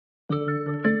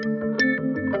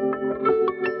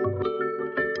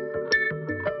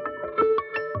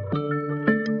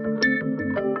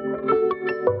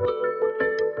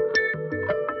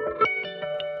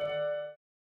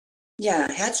Ja,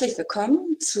 herzlich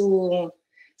willkommen zu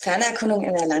Fernerkundung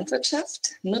in der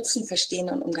Landwirtschaft, Nutzen, Verstehen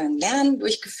und Umgang lernen,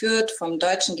 durchgeführt vom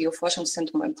Deutschen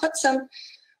Geoforschungszentrum in Potsdam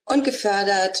und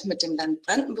gefördert mit dem Land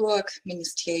Brandenburg,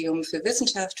 Ministerium für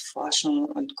Wissenschaft, Forschung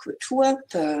und Kultur.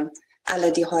 Für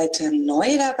alle, die heute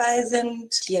neu dabei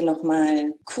sind, hier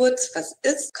nochmal kurz, was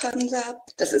ist KONSAB?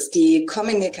 Das ist die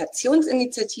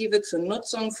Kommunikationsinitiative zur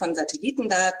Nutzung von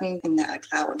Satellitendaten in der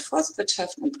Agrar- und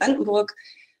Forstwirtschaft in Brandenburg.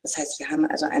 Das heißt, wir haben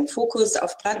also einen Fokus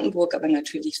auf Brandenburg, aber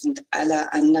natürlich sind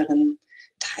alle anderen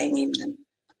Teilnehmenden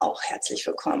auch herzlich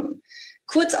willkommen.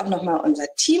 Kurz auch nochmal unser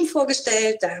Team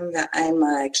vorgestellt. Da haben wir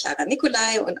einmal Clara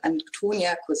Nicolai und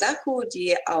Antonia Kosaku,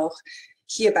 die auch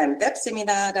hier beim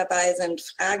Webseminar dabei sind,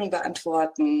 Fragen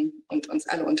beantworten und uns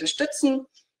alle unterstützen.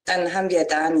 Dann haben wir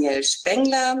Daniel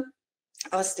Spengler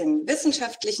aus dem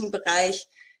wissenschaftlichen Bereich,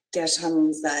 der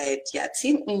schon seit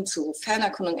Jahrzehnten zu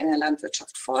Fernerkundung in der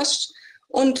Landwirtschaft forscht.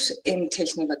 Und im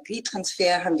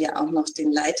Technologietransfer haben wir auch noch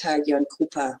den Leiter Jörn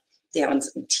Krupa, der uns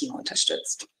im Team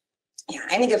unterstützt. Ja,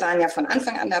 einige waren ja von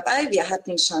Anfang an dabei. Wir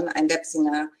hatten schon ein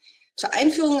Webseminar zur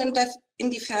Einführung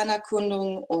in die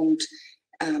Fernerkundung und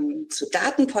zu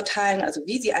Datenportalen, also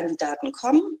wie Sie an die Daten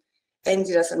kommen. Wenn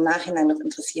Sie das im Nachhinein noch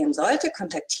interessieren sollte,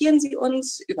 kontaktieren Sie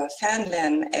uns über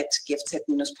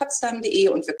fernlernen@gfz-potsdam.de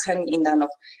und wir können Ihnen da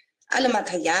noch alle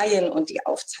Materialien und die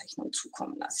Aufzeichnung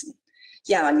zukommen lassen.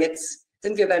 Ja, und jetzt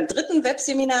sind wir beim dritten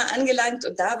Webseminar angelangt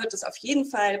und da wird es auf jeden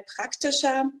Fall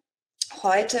praktischer.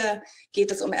 Heute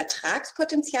geht es um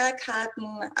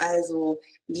Ertragspotenzialkarten, also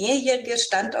mehrjährige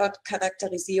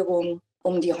Standortcharakterisierung,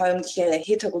 um die räumliche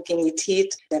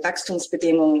Heterogenität der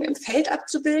Wachstumsbedingungen im Feld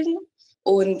abzubilden.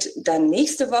 Und dann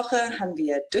nächste Woche haben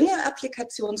wir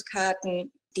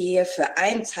Düngeapplikationskarten, die für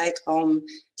einen Zeitraum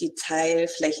die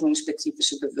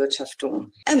teilflächenspezifische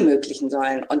Bewirtschaftung ermöglichen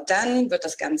sollen. Und dann wird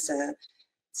das Ganze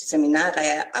die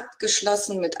Seminarreihe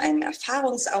abgeschlossen mit einem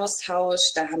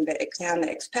Erfahrungsaustausch. Da haben wir externe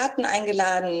Experten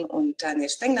eingeladen und Daniel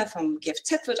Spengler vom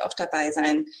GFZ wird auch dabei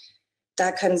sein.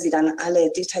 Da können Sie dann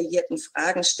alle detaillierten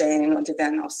Fragen stellen und wir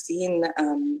werden auch sehen,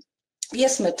 wie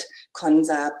es mit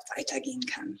KONSAB weitergehen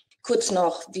kann. Kurz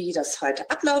noch, wie das heute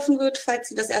ablaufen wird, falls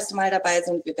Sie das erste Mal dabei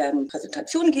sind. Wir werden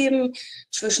Präsentationen geben.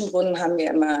 Zwischendrin haben wir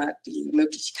immer die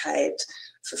Möglichkeit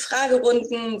für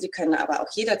Fragerunden. Sie können aber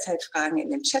auch jederzeit Fragen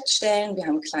in den Chat stellen. Wir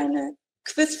haben kleine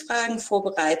Quizfragen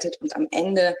vorbereitet und am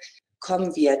Ende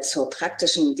kommen wir zur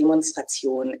praktischen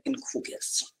Demonstration in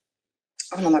QGIS.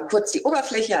 Auch nochmal kurz die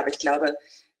Oberfläche, aber ich glaube,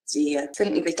 Sie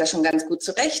finden sich da schon ganz gut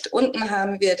zurecht. Unten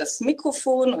haben wir das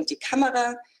Mikrofon und die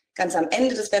Kamera. Ganz am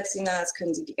Ende des Webinars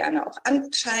können Sie die gerne auch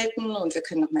anschalten und wir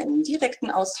können nochmal in den direkten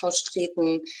Austausch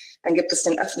treten. Dann gibt es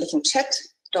den öffentlichen Chat,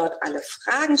 dort alle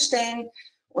Fragen stellen.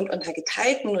 Und unter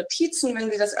geteilten Notizen,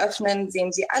 wenn Sie das öffnen,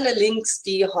 sehen Sie alle Links,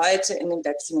 die heute in dem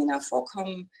Webseminar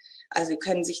vorkommen. Also Sie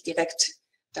können sich direkt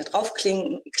da drauf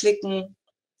klicken.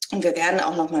 Und wir werden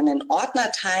auch nochmal einen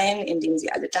Ordner teilen, in dem Sie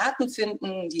alle Daten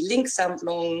finden, die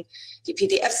Linksammlung, die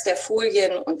PDFs der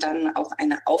Folien und dann auch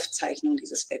eine Aufzeichnung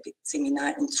dieses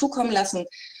Webseminars hinzukommen lassen.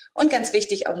 Und ganz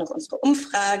wichtig auch noch unsere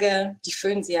Umfrage, die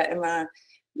füllen Sie ja immer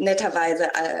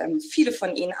netterweise viele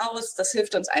von Ihnen aus. Das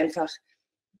hilft uns einfach,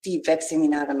 die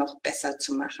Webseminare noch besser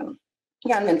zu machen.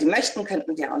 Ja, und wenn Sie möchten,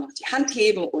 könnten Sie auch noch die Hand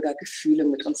heben oder Gefühle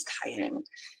mit uns teilen.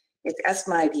 Jetzt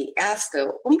erstmal die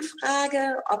erste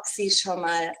Umfrage, ob Sie schon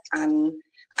mal an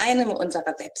einem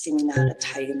unserer Webseminare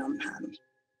teilgenommen haben.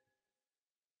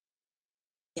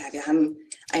 Ja, wir haben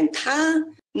ein paar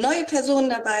neue Personen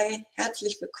dabei.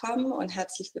 Herzlich willkommen und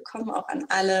herzlich willkommen auch an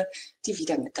alle, die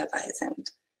wieder mit dabei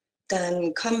sind.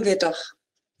 Dann kommen wir doch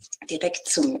direkt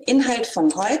zum Inhalt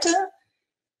von heute.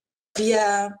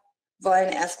 Wir wollen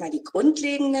erstmal die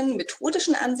grundlegenden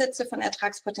methodischen Ansätze von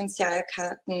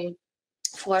Ertragspotenzialkarten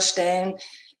vorstellen,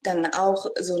 dann auch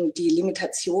so die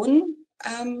Limitationen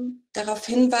darauf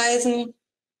hinweisen.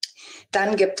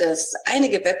 Dann gibt es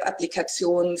einige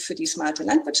Web-Applikationen für die smarte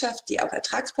Landwirtschaft, die auch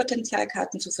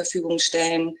Ertragspotenzialkarten zur Verfügung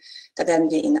stellen. Da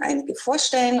werden wir Ihnen einige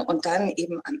vorstellen und dann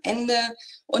eben am Ende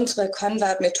unsere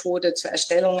KONSAB-Methode zur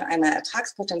Erstellung einer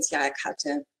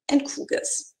Ertragspotenzialkarte in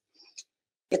QGIS.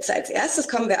 Jetzt als erstes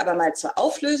kommen wir aber mal zur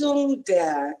Auflösung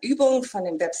der Übung von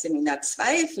dem Webseminar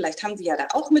 2. Vielleicht haben Sie ja da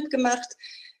auch mitgemacht.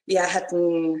 Wir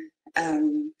hatten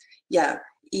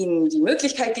Ihnen die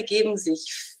Möglichkeit gegeben,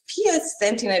 sich 4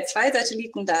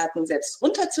 Sentinel-2-Satellitendaten selbst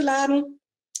runterzuladen.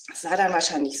 Das sah dann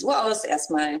wahrscheinlich so aus.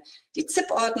 Erstmal die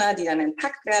ZIP-Ordner, die dann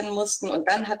entpackt werden mussten. Und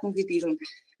dann hatten Sie diesen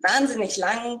wahnsinnig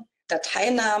langen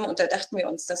Dateinamen. Und da dachten wir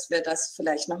uns, dass wir das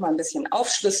vielleicht noch mal ein bisschen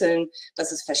aufschlüsseln,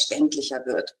 dass es verständlicher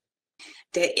wird.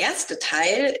 Der erste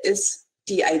Teil ist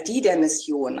die ID der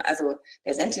Mission. Also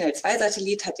der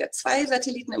Sentinel-2-Satellit hat ja 2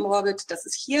 Satelliten im Orbit, das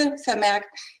ist hier vermerkt.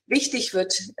 Wichtig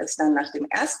wird es dann nach dem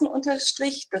ersten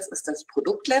Unterstrich, das ist das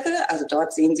Produktlevel. Also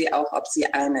dort sehen Sie auch, ob Sie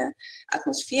eine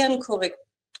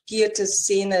atmosphärenkorrigierte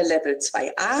Szene Level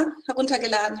 2a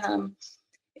heruntergeladen haben.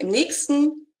 Im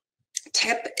nächsten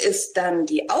Tab ist dann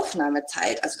die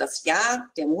Aufnahmezeit, also das Jahr,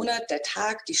 der Monat, der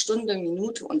Tag, die Stunde,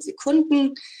 Minute und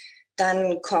Sekunden.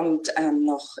 Dann kommt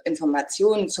noch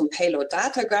Informationen zum Payload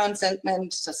Data Ground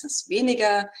Segment, das ist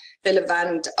weniger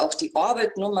relevant. Auch die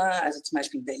Orbitnummer, also zum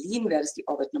Beispiel in Berlin wäre das die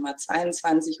Orbitnummer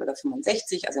 22 oder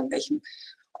 65, also in welchem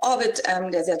Orbit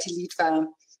der Satellit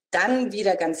war. Dann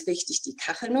wieder ganz wichtig die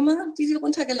Kachelnummer, die Sie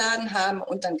runtergeladen haben.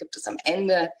 Und dann gibt es am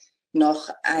Ende noch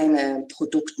eine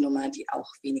Produktnummer, die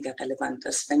auch weniger relevant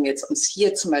ist. Wenn wir jetzt uns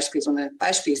hier zum Beispiel so eine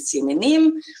Beispielszene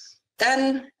nehmen,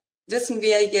 dann wissen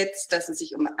wir jetzt, dass es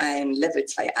sich um ein Level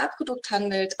 2a-Produkt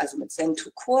handelt, also mit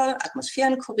Sen2Core,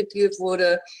 Atmosphären korrigiert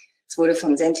wurde. Es wurde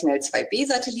vom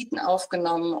Sentinel-2B-Satelliten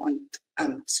aufgenommen und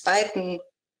am 2.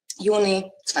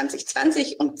 Juni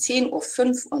 2020 um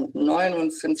 10:05 Uhr und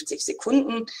 59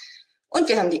 Sekunden. Und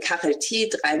wir haben die Kachel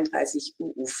T33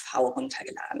 UUV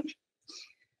runtergeladen.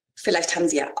 Vielleicht haben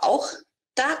Sie ja auch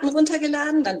Daten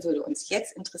runtergeladen, dann würde uns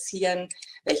jetzt interessieren,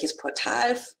 welches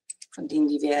Portal von denen,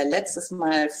 die wir letztes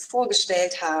Mal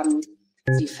vorgestellt haben,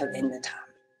 Sie verwendet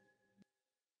haben.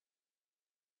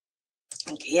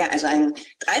 Okay, also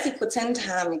 30%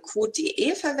 haben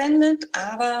Code.de verwendet,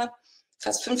 aber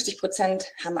fast 50%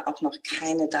 haben auch noch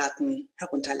keine Daten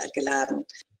heruntergeladen.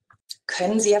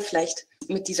 Können Sie ja vielleicht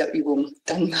mit dieser Übung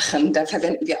dann machen. Da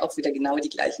verwenden wir auch wieder genau die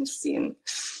gleichen Szenen.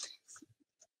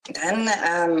 Dann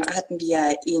hatten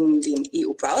wir Ihnen den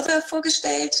EU-Browser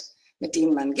vorgestellt, mit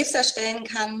dem man GIFs erstellen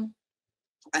kann.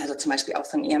 Also zum Beispiel auch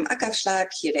von Ihrem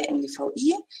Ackerschlag, hier der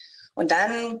NDVI. Und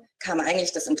dann kam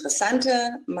eigentlich das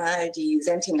Interessante, mal die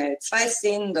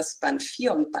Sentinel-2-Szenen, das Band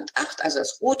 4 und Band 8, also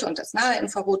das rote und das nahe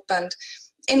Infrarotband,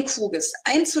 in QGIS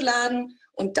einzuladen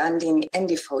und dann den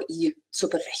NDVI zu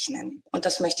berechnen. Und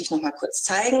das möchte ich noch mal kurz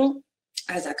zeigen.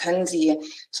 Also da können Sie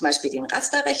zum Beispiel den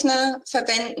Rasterrechner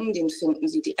verwenden, den finden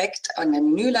Sie direkt an der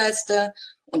Menüleiste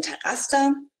unter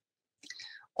Raster.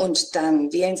 Und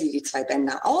dann wählen Sie die 2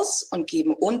 Bänder aus und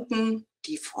geben unten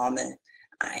die Formel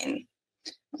ein.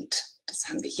 Und das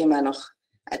haben wir hier mal noch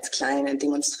als kleine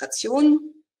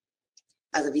Demonstration.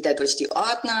 Also wieder durch die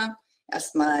Ordner,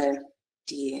 erstmal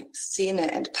die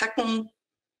Szene entpacken.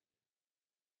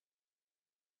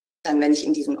 Dann, wenn ich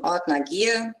in diesen Ordner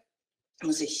gehe,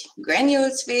 muss ich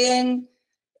Granules wählen,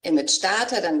 Image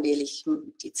Starter, dann wähle ich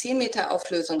die 10 Meter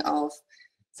Auflösung auf,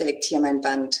 selektiere mein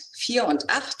Band 4 und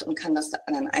 8 und kann das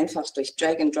dann einfach durch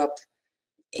Drag and Drop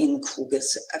in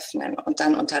QGIS öffnen. Und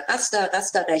dann unter Raster,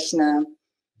 Rasterrechner,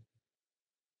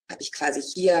 habe ich quasi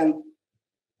hier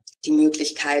die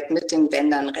Möglichkeit, mit den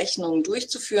Bändern Rechnungen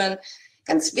durchzuführen.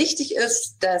 Ganz wichtig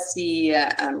ist, dass Sie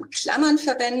Klammern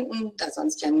verwenden, da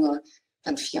sonst ja nur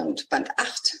Band 4 und Band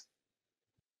 8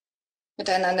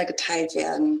 miteinander geteilt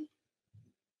werden.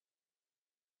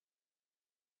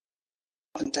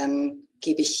 Und dann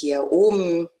gebe ich hier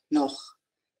oben noch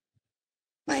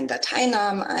meinen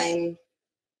Dateinamen ein.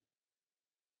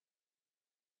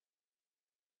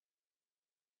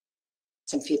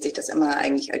 Es empfiehlt sich, das immer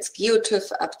eigentlich als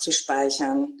GeoTIFF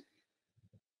abzuspeichern.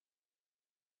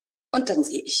 Und dann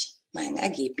sehe ich mein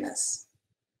Ergebnis.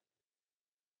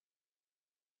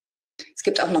 Es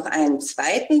gibt auch noch einen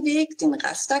zweiten Weg, den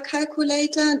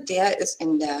Raster-Calculator. Der ist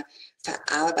in der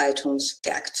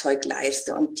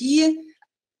Verarbeitungswerkzeugleiste. Und die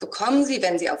bekommen Sie,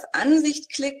 wenn Sie auf Ansicht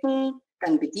klicken,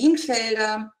 dann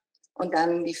Bedienfelder und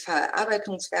dann die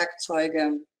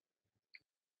Verarbeitungswerkzeuge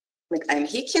mit einem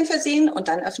Häkchen versehen. Und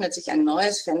dann öffnet sich ein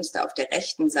neues Fenster auf der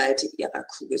rechten Seite Ihrer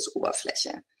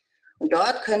QGIS-Oberfläche. Und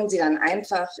dort können Sie dann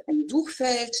einfach im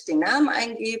Suchfeld den Namen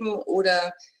eingeben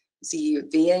oder Sie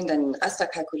wählen dann den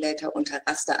Raster-Calculator unter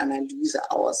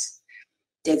Rasteranalyse aus.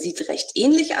 Der sieht recht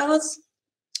ähnlich aus.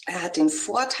 Er hat den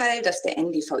Vorteil, dass der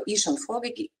NDVI schon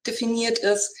vordefiniert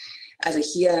ist. Also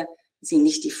hier Sie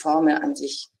nicht die Formel an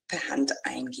sich per Hand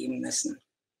eingeben müssen.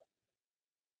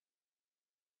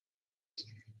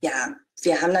 Ja,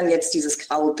 wir haben dann jetzt dieses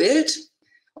graue Bild.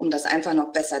 Um das einfach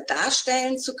noch besser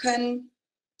darstellen zu können,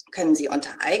 können Sie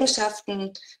unter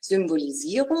Eigenschaften,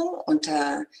 Symbolisierung,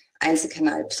 unter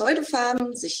Einzelkanal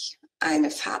Pseudofarben sich eine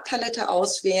Farbpalette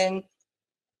auswählen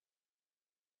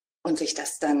und sich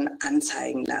das dann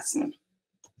anzeigen lassen.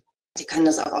 Sie können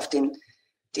das auch auf den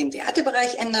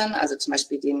Wertebereich ändern, also zum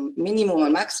Beispiel den Minimum-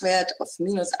 und Maxwert auf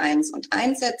 -1 und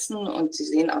 1 setzen. Und Sie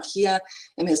sehen auch hier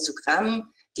im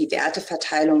Histogramm die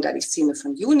Werteverteilung, da die Szene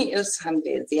von Juni ist, haben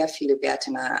wir sehr viele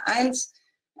Werte nahe 1,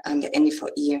 Der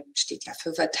NDVI steht ja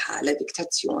für vertale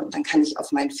Vegetation. Dann kann ich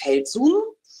auf mein Feld zoomen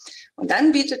und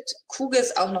dann bietet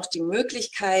QGIS auch noch die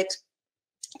Möglichkeit,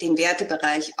 den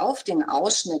Wertebereich auf den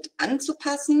Ausschnitt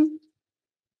anzupassen.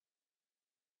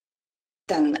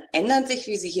 Dann ändern sich,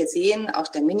 wie Sie hier sehen, auch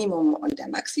der Minimum- und der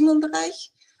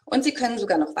Maximumbereich. Und Sie können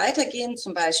sogar noch weitergehen,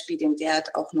 zum Beispiel den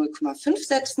Wert auf 0,5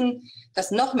 setzen,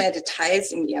 dass noch mehr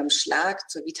Details in Ihrem Schlag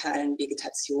zur vitalen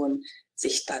Vegetation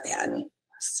sichtbar werden.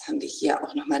 Das haben wir hier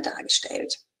auch nochmal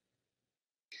dargestellt.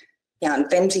 Ja,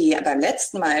 und wenn Sie beim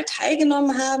letzten Mal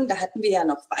teilgenommen haben, da hatten wir ja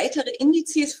noch weitere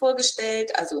Indizes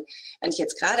vorgestellt. Also wenn ich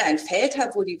jetzt gerade ein Feld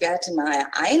habe, wo die Werte nahe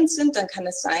 1 sind, dann kann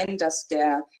es sein, dass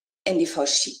der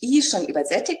NDVI schon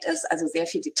übersättigt ist, also sehr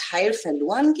viel Detail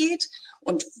verloren geht.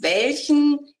 Und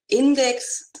welchen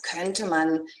Index könnte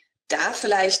man da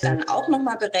vielleicht dann auch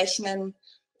nochmal berechnen,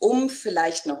 um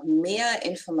vielleicht noch mehr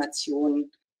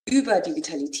Informationen über die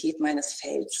Vitalität meines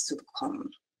Felds zu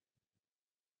bekommen?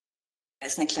 Da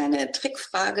ist eine kleine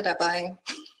Trickfrage dabei.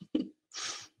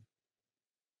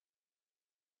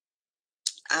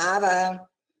 Aber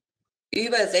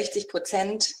über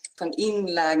 60% von Ihnen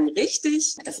lagen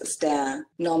richtig. Es ist der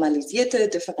normalisierte,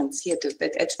 differenzierte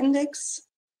Web-Index.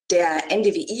 Der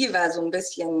NDVI war so ein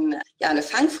bisschen ja, eine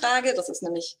Fangfrage. Das ist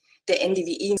nämlich der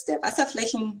NDVI, der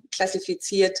Wasserflächen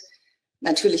klassifiziert.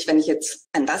 Natürlich, wenn ich jetzt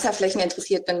an Wasserflächen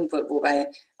interessiert bin, wobei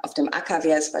auf dem Acker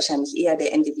wäre es wahrscheinlich eher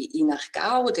der NDVI nach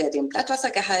Gau, der den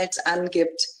Blattwassergehalt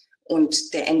angibt.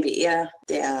 Und der NWR,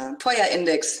 der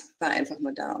Feuerindex, war einfach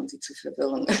nur da, um Sie zu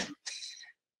verwirren.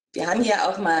 Wir haben hier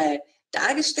auch mal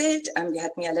dargestellt, wir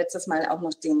hatten ja letztes Mal auch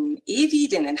noch den EVI,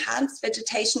 den Enhanced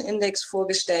Vegetation Index,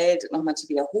 vorgestellt. Nochmal zur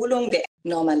Wiederholung, der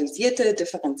normalisierte,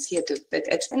 differenzierte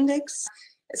Web-Index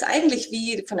ist eigentlich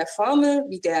wie von der Formel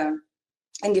wie der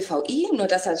NDVI, nur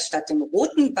dass er statt dem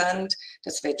roten Band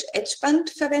das Wedge-Edge-Band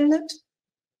verwendet.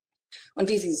 Und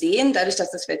wie Sie sehen, dadurch,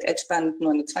 dass das Wedge-Edge-Band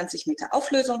nur eine 20 Meter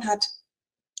Auflösung hat,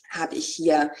 habe ich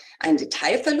hier einen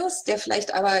Detailverlust, der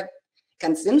vielleicht aber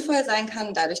ganz sinnvoll sein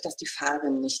kann, dadurch, dass die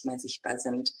Farben nicht mehr sichtbar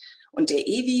sind. Und der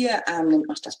EVI nimmt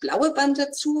noch das blaue Band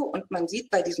dazu und man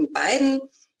sieht bei diesen beiden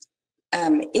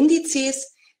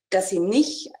Indizes, dass sie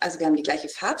nicht, also wir haben die gleiche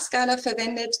Farbskala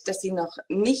verwendet, dass sie noch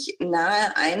nicht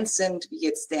nahe 1 sind wie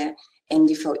jetzt der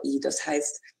NDVI. Das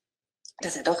heißt,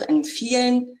 dass er doch in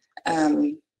vielen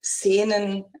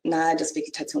Szenen nahe des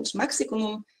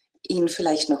Vegetationsmaximums Ihnen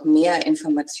vielleicht noch mehr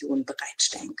Informationen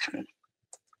bereitstellen kann.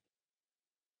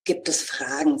 Gibt es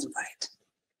Fragen soweit?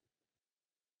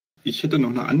 Ich hätte noch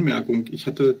eine Anmerkung. Ich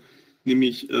hatte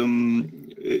nämlich,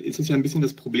 es ist ja ein bisschen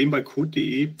das Problem bei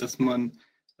code.de, dass man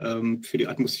für die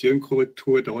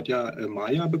Atmosphärenkorrektur dort ja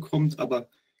Maya bekommt, aber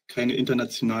keine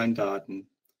internationalen Daten.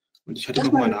 Und ich hatte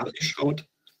nochmal nachgeschaut,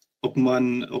 ob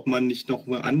man nicht noch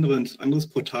ein anderes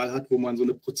Portal hat, wo man so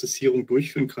eine Prozessierung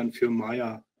durchführen kann für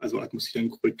Maya, also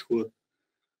Atmosphärenkorrektur.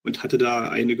 Und hatte da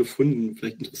eine gefunden.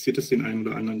 Vielleicht interessiert es den einen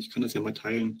oder anderen. Ich kann das ja mal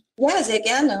teilen. Ja, sehr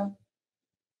gerne.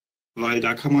 Weil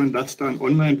da kann man das dann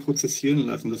online prozessieren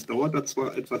lassen. Das dauert da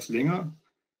zwar etwas länger,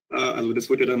 also das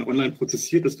wird ja dann online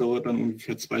prozessiert, das dauert dann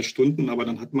ungefähr 2 Stunden, aber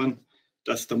dann hat man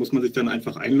das, da muss man sich dann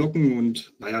einfach einloggen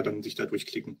und naja, dann sich da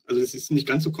durchklicken. Also es ist nicht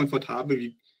ganz so komfortabel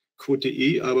wie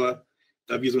code.de, aber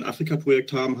da wir so ein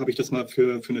Afrika-Projekt haben, habe ich das mal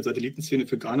für eine Satellitenszene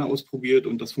für Ghana ausprobiert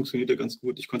und das funktioniert ja ganz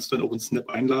gut. Ich konnte es dann auch in Snap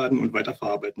einladen und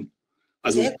weiterverarbeiten.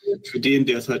 Also für den,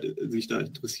 der es halt sich da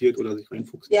interessiert oder sich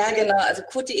reinfuchst. Ja, genau. Also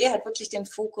code.de hat wirklich den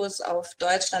Fokus auf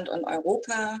Deutschland und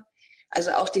Europa.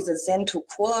 Also auch diese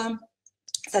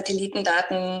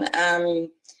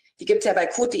Zen2Core-Satellitendaten, die gibt es ja bei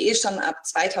code.de schon ab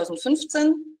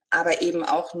 2015, aber eben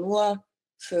auch nur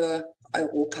für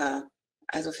Europa.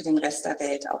 Also für den Rest der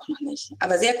Welt auch noch nicht.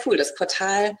 Aber sehr cool, das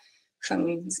Portal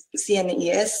vom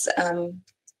CNIS habe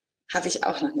ich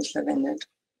auch noch nicht verwendet.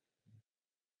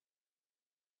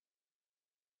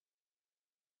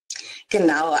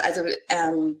 Genau, also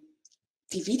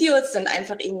die Videos sind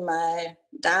einfach Ihnen mal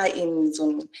da, Ihnen so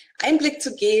einen Einblick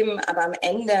zu geben, aber am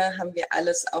Ende haben wir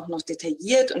alles auch noch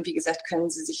detailliert und wie gesagt, können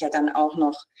Sie sich ja dann auch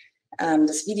noch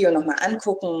das Video nochmal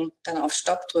angucken, dann auf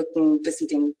Stopp drücken, bis Sie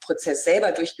den Prozess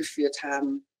selber durchgeführt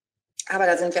haben. Aber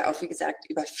da sind wir auch, wie gesagt,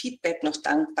 über Feedback noch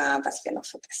dankbar, was wir noch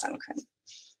verbessern können.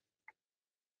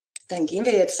 Dann gehen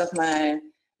wir jetzt doch mal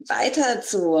weiter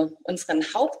zu unseren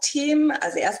Hauptthemen.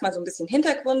 Also erstmal so ein bisschen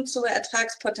Hintergrund zu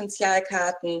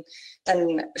Ertragspotenzialkarten.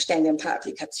 Dann stellen wir ein paar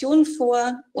Applikationen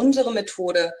vor, unsere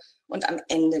Methode und am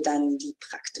Ende dann die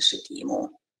praktische Demo.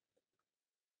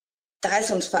 Da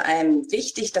ist uns vor allem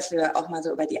wichtig, dass wir auch mal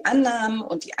so über die Annahmen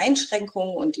und die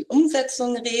Einschränkungen und die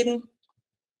Umsetzung reden.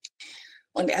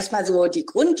 Und erstmal so die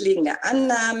grundlegende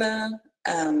Annahme.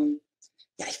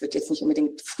 ja, ich würde jetzt nicht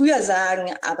unbedingt früher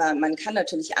sagen, aber man kann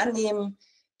natürlich annehmen,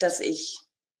 dass ich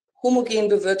homogen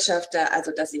bewirtschafte,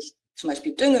 also dass ich zum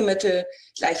Beispiel Düngemittel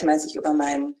gleichmäßig über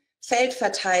mein Feld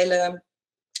verteile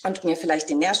und mir vielleicht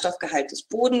den Nährstoffgehalt des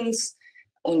Bodens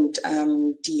und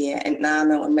die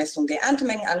Entnahme und Messung der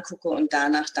Erntemengen angucke und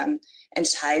danach dann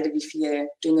entscheide, wie viel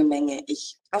Düngemenge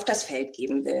ich auf das Feld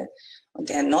geben will. Und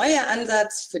der neue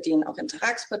Ansatz, für den auch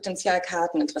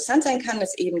Ertragspotenzialkarten interessant sein kann,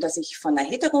 ist eben, dass ich von einer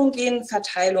heterogenen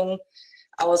Verteilung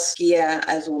ausgehe,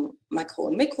 also Makro-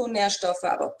 und Mikronährstoffe,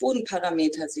 aber auch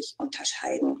Bodenparameter sich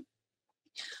unterscheiden.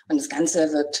 Und das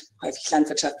Ganze wird häufig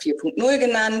Landwirtschaft 4.0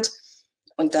 genannt.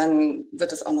 Und dann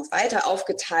wird es auch noch weiter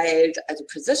aufgeteilt. Also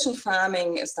Precision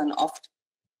Farming ist dann oft,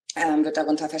 wird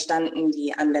darunter verstanden,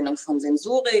 die Anwendung von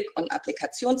Sensorik und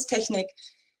Applikationstechnik.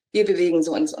 Wir bewegen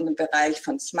so uns in den Bereich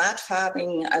von Smart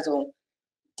Farming, also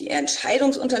die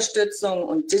Entscheidungsunterstützung,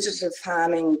 und Digital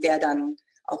Farming wäre dann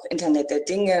auch Internet der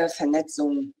Dinge,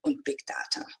 Vernetzung und Big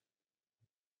Data.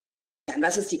 Ja, und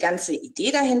was ist die ganze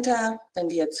Idee dahinter? Wenn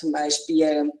wir zum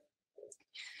Beispiel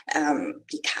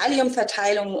die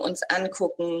Kaliumverteilung uns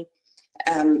angucken,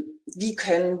 wie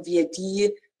können wir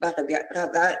die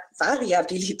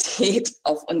Variabilität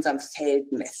auf unserem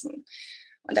Feld messen?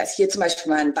 Und da ist hier zum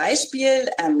Beispiel mal ein Beispiel.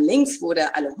 Links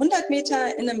wurde alle 100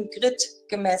 Meter in einem Grid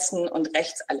gemessen und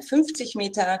rechts alle 50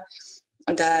 Meter.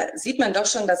 Und da sieht man doch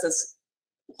schon, dass es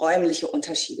räumliche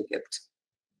Unterschiede gibt.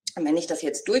 Und wenn ich das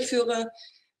jetzt durchführe,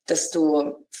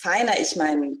 desto feiner ich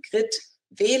meinen Grid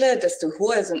wähle, desto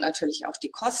höher sind natürlich auch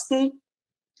die Kosten.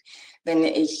 Wenn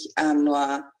ich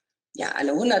nur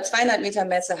alle 100, 200 Meter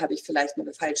messe, habe ich vielleicht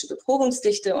eine falsche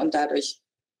Beprobungsdichte und dadurch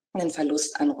einen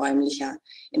Verlust an räumlicher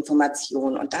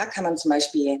Information. Und da kann man zum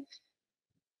Beispiel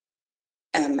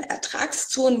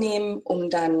Ertragszonen nehmen, um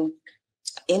dann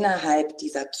innerhalb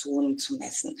dieser Zonen zu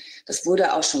messen. Das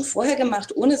wurde auch schon vorher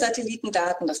gemacht, ohne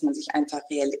Satellitendaten, dass man sich einfach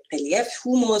Relief,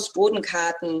 Humus,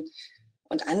 Bodenkarten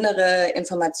und andere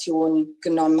Informationen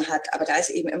genommen hat. Aber da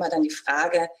ist eben immer dann die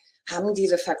Frage, haben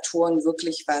diese Faktoren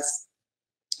wirklich was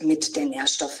mit der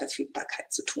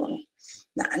Nährstoffverfügbarkeit zu tun?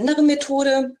 Eine andere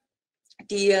Methode,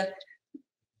 die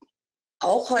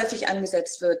auch häufig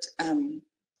angesetzt wird,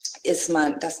 ist,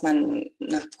 dass man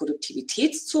nach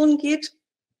Produktivitätszonen geht,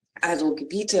 also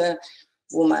Gebiete,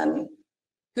 wo man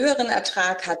höheren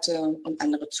Ertrag hatte und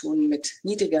andere Zonen mit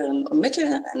niedrigeren und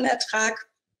mittleren Ertrag.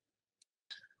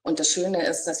 Und das Schöne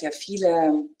ist, dass ja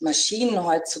viele Maschinen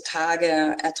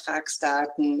heutzutage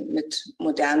Ertragsdaten mit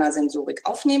moderner Sensorik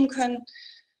aufnehmen können.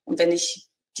 Und wenn ich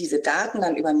diese Daten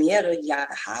dann über mehrere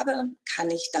Jahre habe, kann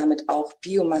ich damit auch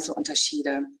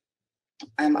Biomasseunterschiede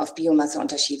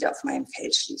auf meinem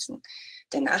Feld schließen.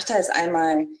 Der Nachteil ist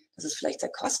einmal, dass es vielleicht sehr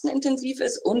kostenintensiv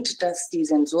ist und dass die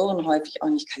Sensoren häufig auch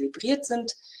nicht kalibriert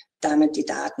sind, damit die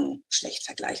Daten schlecht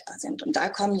vergleichbar sind. Und da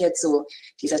kommen jetzt so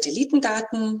die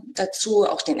Satellitendaten dazu,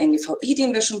 auch den NDVI,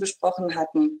 den wir schon besprochen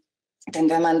hatten. Denn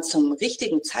wenn man zum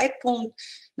richtigen Zeitpunkt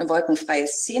eine wolkenfreie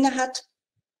Szene hat,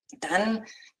 dann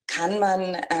kann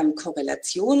man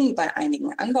Korrelationen bei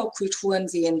einigen Anbaukulturen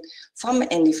sehen vom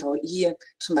NDVI,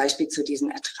 zum Beispiel zu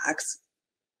diesen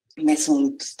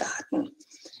Ertragsmessungsdaten.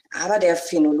 Aber der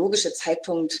phänologische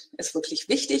Zeitpunkt ist wirklich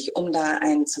wichtig, um da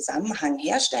einen Zusammenhang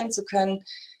herstellen zu können.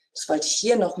 Das wollte ich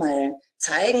hier nochmal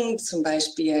zeigen, zum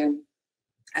Beispiel,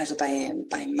 also bei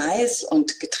Mais-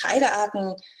 und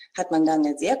Getreidearten hat man da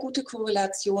eine sehr gute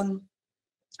Korrelation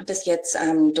bis jetzt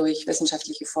durch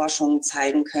wissenschaftliche Forschung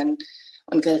zeigen können.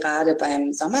 Und gerade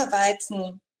beim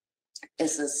Sommerweizen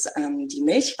ist es die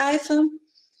Milchreife,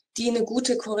 die eine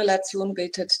gute Korrelation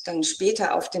bildet, dann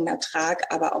später auf den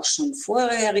Ertrag, aber auch schon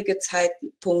vorherige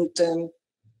Zeitpunkte,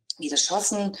 wie das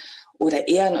Schossen oder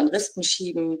Ähren- und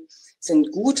Rispenschieben,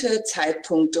 sind gute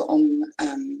Zeitpunkte, um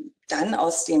dann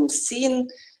aus den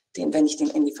Szenen, wenn ich den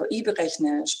NDVI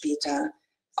berechne, später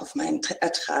auf meinen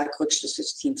Ertrag Rückschlüsse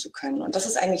ziehen zu können. Und das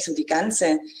ist eigentlich so die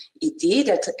ganze Idee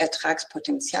der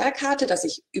Ertragspotenzialkarte, dass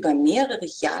ich über mehrere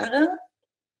Jahre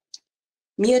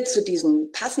mir zu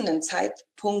diesen passenden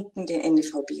Zeitpunkten den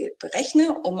NDVI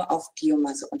berechne, um auf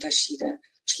Biomasseunterschiede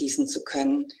schließen zu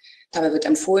können. Dabei wird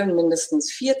empfohlen,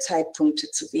 mindestens 4 Zeitpunkte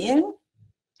zu wählen.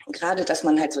 Gerade, dass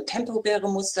man halt so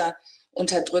temporäre Muster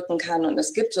unterdrücken kann. Und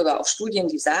es gibt sogar auch Studien,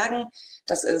 die sagen,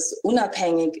 dass es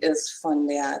unabhängig ist von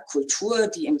der Kultur,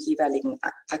 die im jeweiligen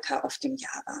Acker auf dem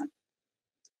Jahr war.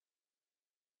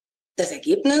 Das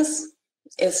Ergebnis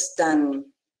ist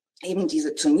dann eben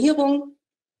diese Zonierung,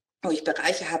 wo ich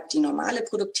Bereiche habe, die normale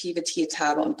Produktivität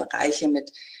haben und Bereiche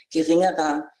mit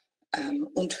geringerer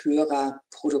und höherer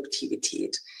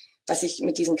Produktivität. Was ich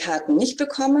mit diesen Karten nicht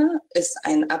bekomme, ist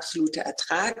ein absoluter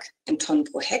Ertrag in Tonnen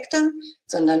pro Hektar,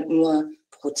 sondern nur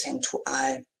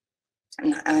prozentual.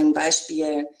 Ein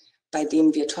Beispiel, bei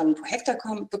dem wir Tonnen pro Hektar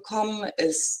bekommen,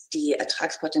 ist die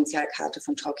Ertragspotenzialkarte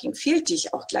von Talking Field, die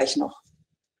ich auch gleich noch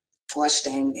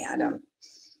vorstellen werde.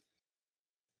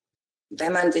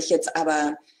 Wenn man sich jetzt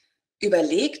aber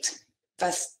überlegt,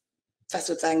 was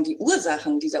sozusagen die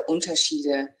Ursachen dieser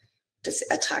Unterschiede des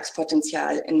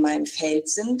Ertragspotenzials in meinem Feld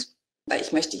sind, weil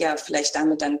ich möchte ja vielleicht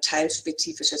damit dann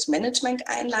teilspezifisches Management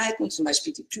einleiten, zum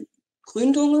Beispiel die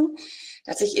Gründungen,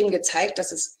 da hat sich eben gezeigt,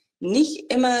 dass es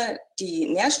nicht immer die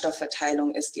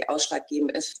Nährstoffverteilung ist, die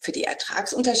ausschlaggebend ist für die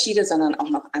Ertragsunterschiede, sondern auch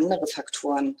noch andere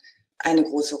Faktoren eine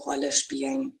große Rolle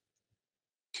spielen.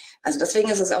 Also deswegen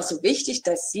ist es auch so wichtig,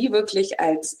 dass Sie wirklich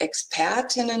als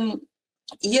Expertinnen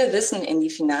Ihr Wissen in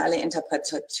die finale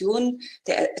Interpretation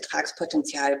der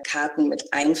Ertragspotenzialkarten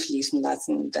mit einfließen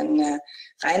lassen. Denn eine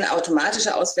rein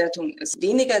automatische Auswertung ist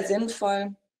weniger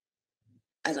sinnvoll.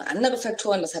 Also andere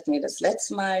Faktoren, das hatten wir das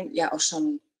letzte Mal ja auch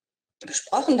schon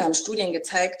besprochen, da haben Studien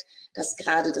gezeigt, dass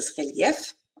gerade das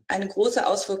Relief eine große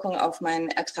Auswirkung auf mein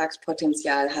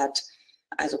Ertragspotenzial hat.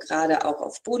 Also gerade auch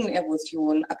auf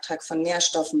Bodenerosion, Abtrag von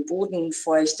Nährstoffen,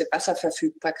 Bodenfeuchte,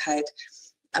 Wasserverfügbarkeit.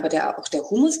 Aber auch der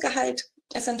Humusgehalt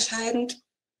ist entscheidend.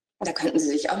 Da könnten Sie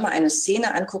sich auch mal eine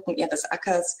Szene angucken Ihres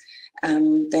Ackers,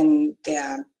 wenn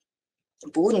der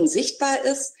Boden sichtbar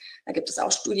ist. Da gibt es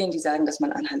auch Studien, die sagen, dass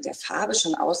man anhand der Farbe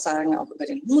schon Aussagen auch über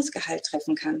den Humusgehalt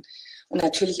treffen kann. Und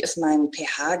natürlich ist mein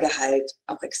pH-Gehalt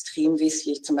auch extrem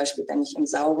wichtig, zum Beispiel wenn ich im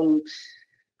sauren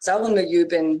Milieu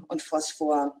bin und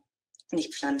Phosphor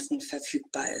nicht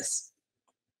pflanzenverfügbar ist.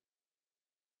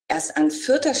 Erst an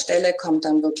 4. Stelle kommt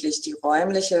dann wirklich die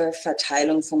räumliche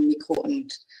Verteilung von Mikro-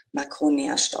 und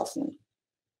Makronährstoffen.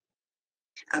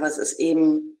 Aber es ist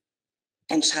eben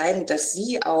entscheidend, dass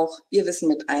Sie auch Ihr Wissen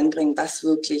mit einbringen, was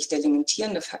wirklich der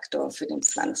limitierende Faktor für den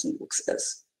Pflanzenwuchs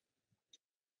ist.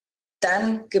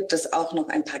 Dann gibt es auch noch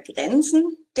ein paar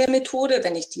Grenzen der Methode,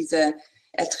 wenn ich diese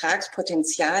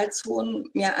Ertragspotenzialzonen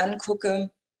mir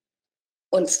angucke.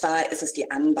 Und zwar ist es die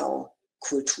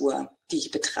Anbaukultur, die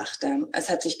ich betrachte. Es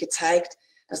hat sich gezeigt,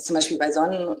 dass zum Beispiel bei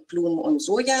Sonnenblumen und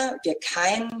Soja wir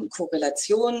keine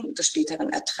Korrelation des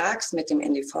späteren Ertrags mit dem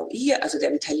NDVI, also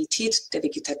der Vitalität der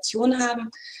Vegetation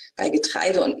haben. Bei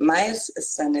Getreide und Mais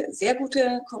ist es eine sehr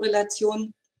gute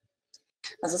Korrelation.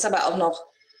 Das ist aber auch noch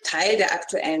Teil der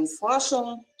aktuellen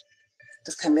Forschung.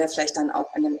 Das können wir vielleicht dann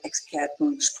auch in einem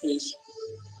Expertengespräch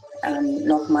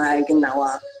nochmal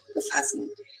genauer befassen.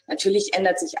 Natürlich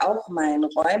ändert sich auch mein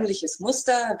räumliches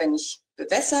Muster, wenn ich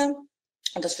bewässere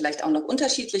und das vielleicht auch noch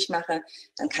unterschiedlich mache,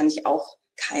 dann kann ich auch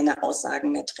keine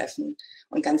Aussagen mehr treffen.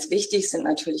 Und ganz wichtig sind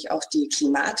natürlich auch die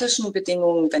klimatischen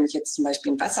Bedingungen. Wenn ich jetzt zum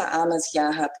Beispiel ein wasserarmes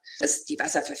Jahr habe, ist die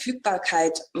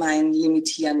Wasserverfügbarkeit mein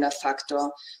limitierender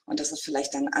Faktor und das ist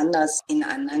vielleicht dann anders in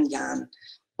anderen Jahren.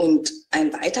 Und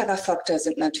ein weiterer Faktor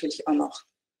sind natürlich auch noch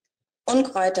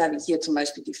Unkräuter, wie hier zum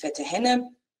Beispiel die fette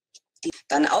Henne, die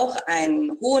dann auch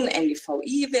einen hohen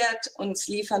NDVI-Wert uns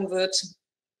liefern wird.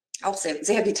 Auch sehr,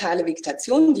 sehr vitale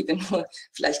Vegetation, die wir nur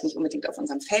vielleicht nicht unbedingt auf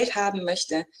unserem Feld haben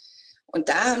möchte. Und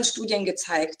da haben Studien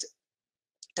gezeigt,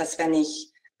 dass wenn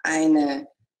ich eine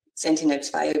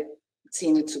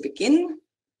Sentinel-2-Szene zu Beginn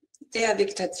der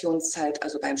Vegetationszeit,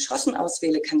 also beim Schossen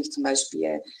auswähle, kann ich zum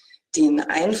Beispiel den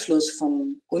Einfluss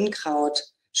von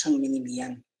Unkraut schon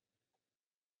minimieren.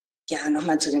 Ja,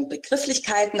 nochmal zu den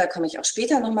Begrifflichkeiten, da komme ich auch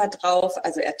später nochmal drauf.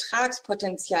 Also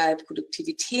Ertragspotenzial,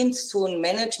 Produktivitätszonen,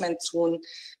 Managementzonen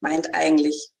meint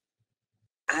eigentlich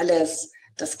alles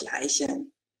das Gleiche.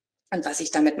 Und was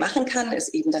ich damit machen kann, ist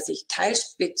eben, dass ich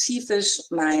teilspezifisch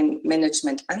mein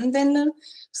Management anwende.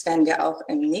 Das werden wir auch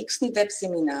im nächsten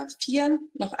Webseminar 4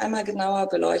 noch einmal genauer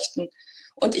beleuchten.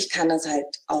 Und ich kann es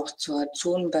halt auch zur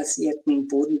zonenbasierten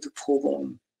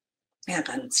Bodenbeprobung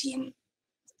heranziehen.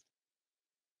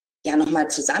 Ja, nochmal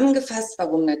zusammengefasst,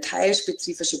 warum eine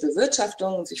teilspezifische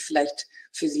Bewirtschaftung sich vielleicht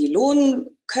für Sie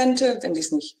lohnen könnte, wenn Sie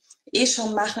es nicht eh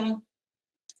schon machen.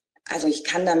 Also ich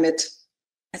kann damit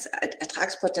das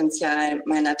Ertragspotenzial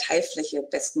meiner Teilfläche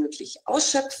bestmöglich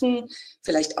ausschöpfen,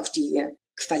 vielleicht auch die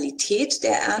Qualität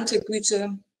der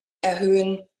Erntegüte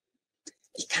erhöhen.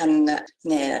 Ich kann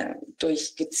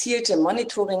durch gezielte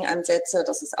Monitoring-Ansätze,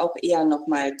 das ist auch eher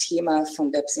nochmal Thema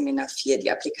von Webseminar 4,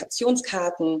 die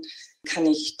Applikationskarten, kann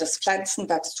ich das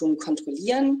Pflanzenwachstum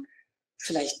kontrollieren.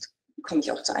 Vielleicht komme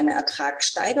ich auch zu einer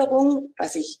Ertragssteigerung.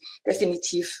 Was ich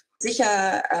definitiv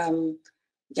sicher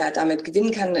damit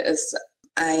gewinnen kann, ist,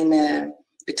 eine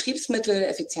Betriebsmittel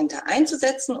effizienter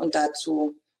einzusetzen und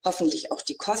dazu hoffentlich auch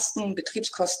die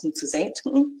Betriebskosten zu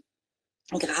senken.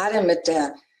 Und gerade mit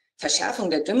der Verschärfung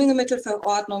der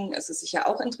Düngemittelverordnung ist es sicher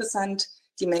auch interessant,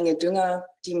 die Menge Dünger,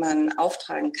 die man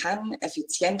auftragen kann,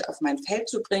 effizient auf mein Feld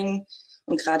zu bringen.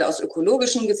 Und gerade aus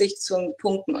ökologischen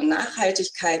Gesichtspunkten und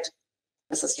Nachhaltigkeit,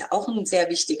 das ist ja auch ein sehr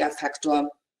wichtiger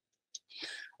Faktor.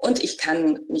 Und ich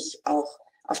kann mich auch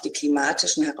auf die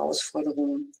klimatischen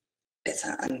Herausforderungen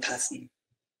besser anpassen.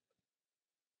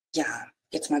 Ja,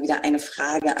 jetzt mal wieder eine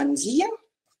Frage an Sie.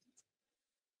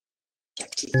 Ich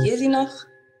aktiviere sie noch.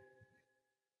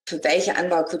 Für welche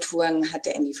Anbaukulturen hat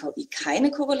der NDVI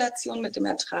keine Korrelation mit dem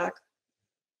Ertrag?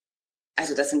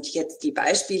 Also das sind jetzt die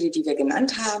Beispiele, die wir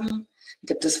genannt haben.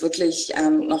 Gibt es wirklich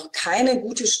noch keine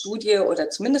gute Studie oder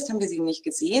zumindest haben wir sie nicht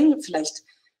gesehen. Vielleicht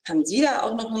haben Sie da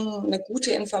auch noch eine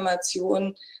gute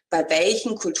Information, bei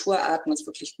welchen Kulturarten es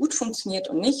wirklich gut funktioniert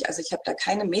und nicht. Also ich habe da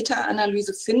keine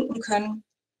Meta-Analyse finden können,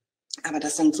 aber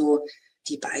das sind so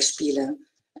die Beispiele,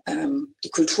 die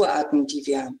Kulturarten,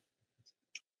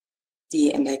 die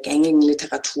in der gängigen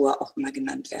Literatur auch immer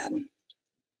genannt werden.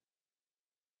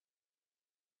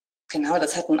 Genau,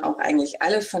 das hatten auch eigentlich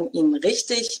alle von Ihnen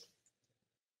richtig.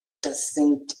 Das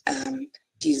sind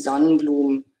die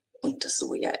Sonnenblumen und das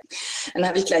Soja. Dann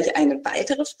habe ich gleich eine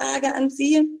weitere Frage an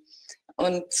Sie.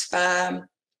 Und zwar,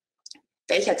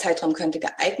 welcher Zeitraum könnte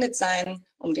geeignet sein,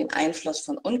 um den Einfluss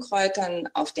von Unkräutern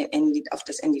auf das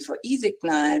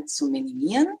NDVI-Signal zu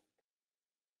minimieren?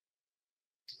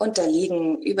 Und da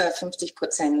liegen über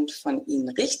 50% von Ihnen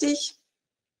richtig.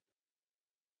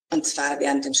 Und zwar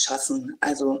während den Chancen,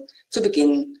 also zu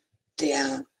Beginn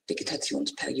der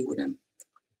Vegetationsperiode.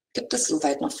 Gibt es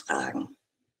soweit noch Fragen?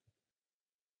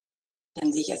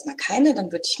 Dann sehe ich erstmal keine, dann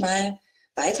würde ich mal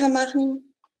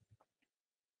weitermachen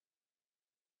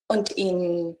und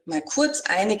Ihnen mal kurz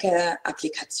einige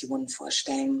Applikationen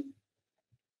vorstellen.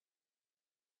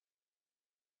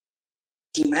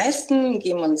 Die meisten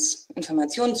geben uns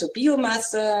Informationen zur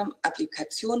Biomasse,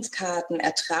 Applikationskarten,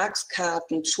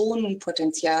 Ertragskarten, Schonen,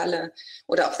 Potenziale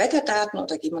oder auch Wetterdaten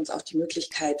oder geben uns auch die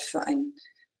Möglichkeit für ein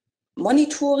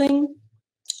Monitoring.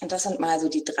 Und das sind mal so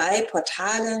die 3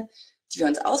 Portale, die wir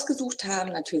uns ausgesucht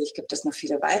haben. Natürlich gibt es noch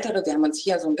viele weitere. Wir haben uns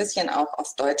hier so ein bisschen auch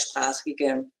auf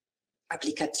deutschsprachige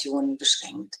Applikationen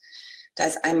beschränkt. Da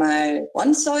ist einmal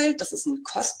OneSoil, das ist eine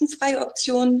kostenfreie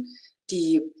Option,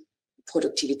 die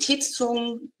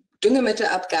Produktivitätszonen,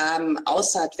 Düngemittelabgaben,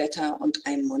 Aussaatwetter und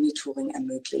ein Monitoring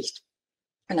ermöglicht.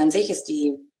 Und an sich ist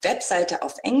die Webseite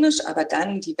auf Englisch, aber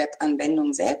dann die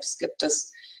Web-Anwendung selbst gibt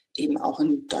es eben auch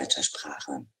in deutscher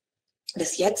Sprache.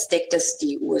 Bis jetzt deckt es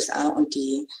die USA und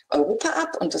die Europa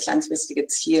ab und das langfristige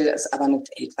Ziel ist aber eine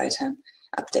weltweite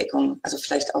Abdeckung. Also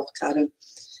vielleicht auch gerade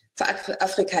für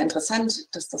Afrika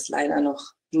interessant, dass das leider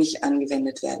noch nicht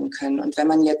angewendet werden können. Und wenn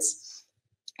man jetzt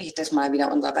das mal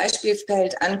wieder unser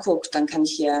Beispielfeld anguckt, dann kann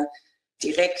ich hier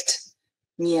direkt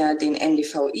mir den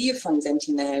NDVI von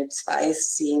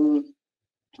Sentinel-2-Szenen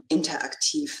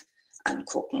interaktiv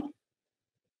angucken.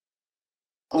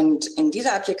 Und in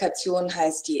dieser Applikation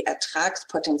heißt die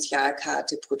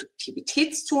Ertragspotenzialkarte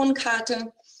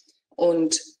Produktivitätszonenkarte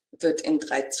und wird in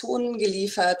 3 Zonen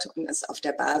geliefert und ist auf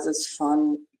der Basis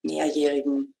von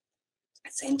mehrjährigen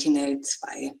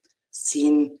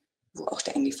Sentinel-2-Szenen, wo auch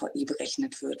der NDVI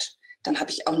berechnet wird. Dann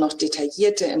habe ich auch noch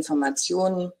detaillierte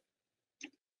Informationen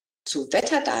zu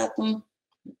Wetterdaten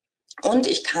und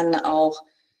ich kann auch,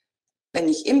 wenn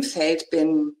ich im Feld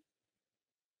bin,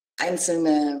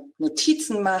 einzelne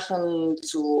Notizen machen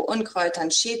zu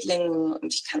Unkräutern, Schädlingen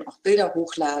und ich kann auch Bilder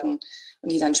hochladen und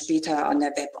die dann später an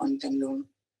der Web-Anwendung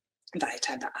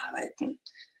weiter bearbeiten.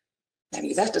 Ja, wie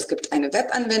gesagt, es gibt eine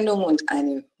Web-Anwendung und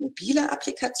eine mobile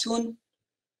Applikation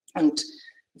und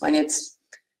wir wollen jetzt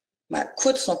mal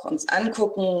kurz noch uns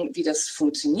angucken, wie das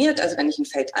funktioniert. Also wenn ich ein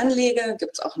Feld anlege,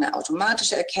 gibt es auch eine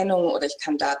automatische Erkennung oder ich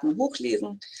kann Daten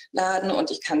laden und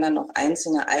ich kann dann noch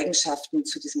einzelne Eigenschaften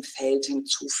zu diesem Feld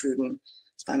hinzufügen.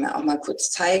 Das wollen wir auch mal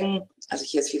kurz zeigen. Also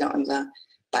hier ist wieder unser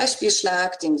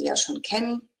Beispielschlag, den Sie ja schon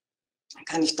kennen. Da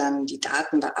kann ich dann die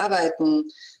Daten bearbeiten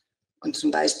und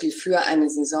zum Beispiel für eine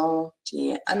Saison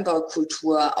die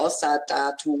Anbaukultur,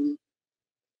 Aussaatdatum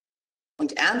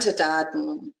und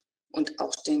Erntedaten und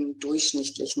auch den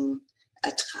durchschnittlichen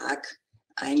Ertrag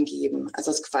eingeben.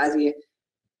 Also es ist quasi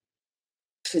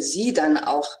für Sie dann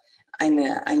auch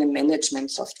eine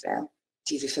Management-Software,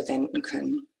 die Sie verwenden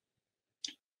können.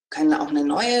 Sie können auch eine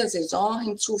neue Saison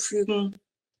hinzufügen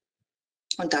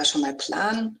und da schon mal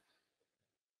planen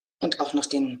und auch noch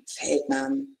den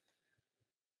Feldnamen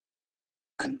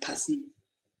anpassen.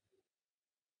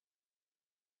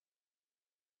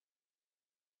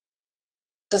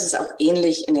 Das ist auch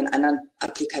ähnlich in den anderen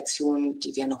Applikationen,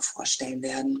 die wir noch vorstellen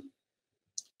werden.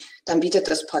 Dann bietet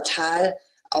das Portal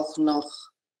auch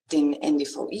noch den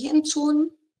NDVI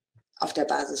hinzu, auf der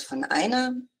Basis von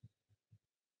einer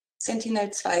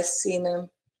Sentinel-2-Szene.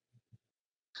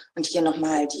 Und hier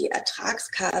nochmal die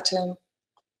Ertragskarte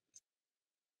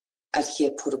Also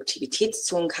hier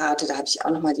Produktivitätszonenkarte, da habe ich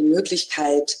auch nochmal die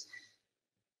Möglichkeit,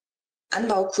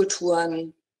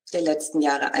 Anbaukulturen der letzten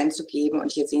Jahre einzugeben.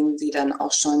 Und hier sehen Sie dann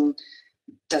auch schon,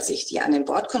 dass ich die an den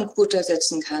Bordcomputer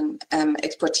setzen kann,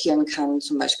 exportieren kann,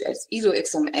 zum Beispiel als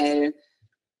ISO-XML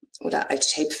oder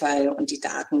als Shapefile und die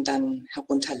Daten dann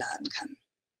herunterladen kann.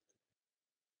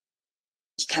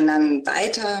 Ich kann dann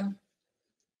weiter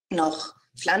noch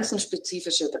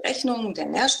pflanzenspezifische Berechnungen der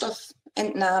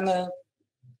Nährstoffentnahme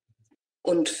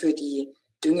und für die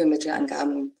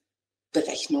Düngemittelangaben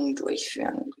Berechnungen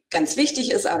durchführen. Ganz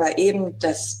wichtig ist aber eben,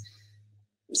 dass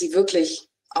Sie wirklich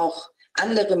auch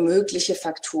andere mögliche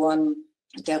Faktoren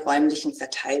der räumlichen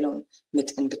Verteilung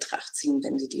mit in Betracht ziehen,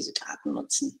 wenn Sie diese Daten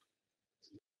nutzen.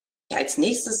 Ja, als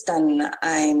nächstes dann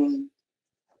ein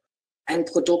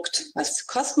Produkt, was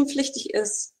kostenpflichtig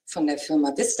ist, von der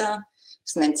Firma Vista.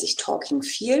 Das nennt sich Talking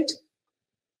Field.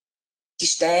 Die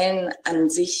stellen an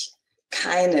sich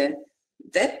keine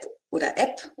Web- oder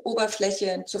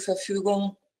App-Oberfläche zur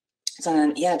Verfügung,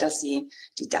 sondern eher, dass sie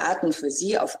die Daten für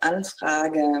Sie auf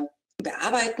Anfrage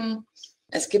bearbeiten.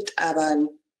 Es gibt aber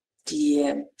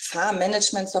die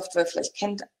Farm-Management-Software, vielleicht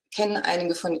kennen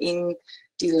einige von Ihnen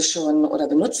diese schon oder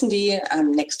benutzen die,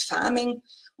 Next Farming,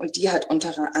 und die hat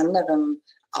unter anderem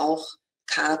auch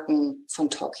Karten von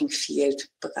Talking Field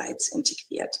bereits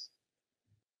integriert.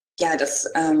 Ja, das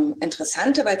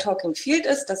Interessante bei Talking Field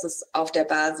ist, dass es auf der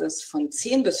Basis von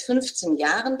 10 bis 15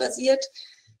 Jahren basiert.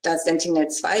 Da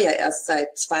Sentinel-2 ja erst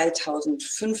seit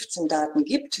 2015 Daten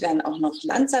gibt, werden auch noch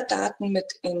Landsat-Daten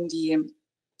mit in die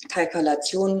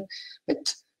Kalkulation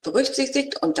mit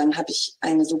berücksichtigt. Und dann habe ich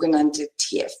eine sogenannte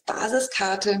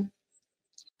TF-Basiskarte.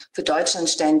 Für Deutschland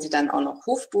stellen sie dann auch noch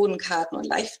Hofbodenkarten und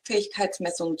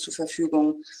Leichtfähigkeitsmessungen zur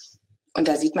Verfügung. Und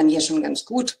da sieht man hier schon ganz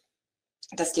gut,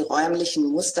 dass die räumlichen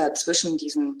Muster zwischen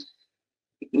diesen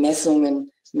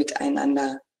Messungen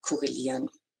miteinander korrelieren.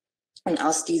 Und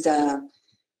aus dieser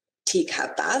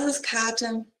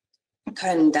TK-Basiskarte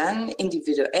können dann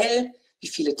individuell, wie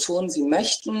viele Zonen Sie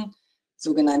möchten,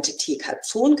 sogenannte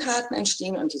TK-Zonenkarten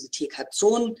entstehen. Und diese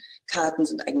TK-Zonenkarten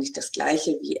sind eigentlich das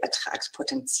gleiche wie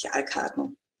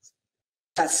Ertragspotenzialkarten.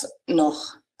 Was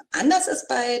noch anders ist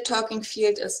bei Talking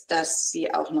Field ist, dass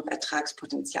Sie auch noch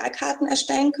Ertragspotenzialkarten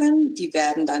erstellen können. Die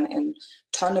werden dann in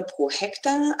Tonne pro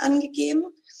Hektar angegeben.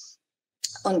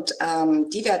 Und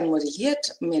die werden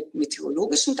modelliert mit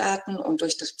meteorologischen Daten und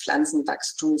durch das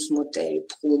Pflanzenwachstumsmodell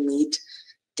ProMed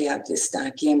der Vista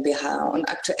GmbH. Und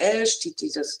aktuell steht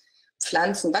dieses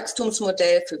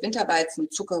Pflanzenwachstumsmodell für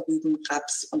Winterweizen, Zuckerrüben,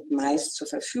 Raps und Mais zur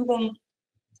Verfügung.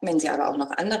 Wenn Sie aber auch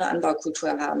noch andere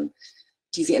Anbaukulturen haben,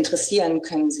 die Sie interessieren,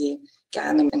 können Sie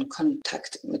gerne in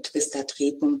Kontakt mit Vista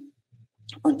treten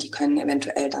und die können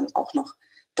eventuell dann auch noch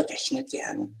berechnet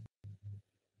werden.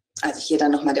 Also hier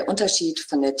dann nochmal der Unterschied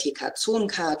von der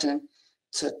TK-Zonenkarte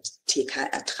zur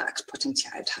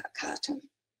TK-Ertragspotenzialkarte.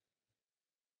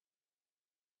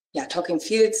 Ja, Talking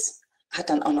Fields hat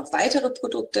dann auch noch weitere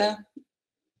Produkte,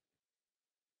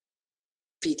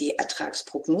 wie die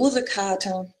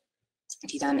Ertragsprognosekarte,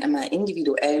 die dann immer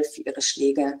individuell für Ihre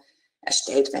Schläge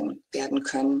erstellt werden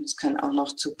können. Es können auch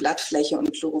noch zu Blattfläche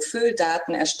und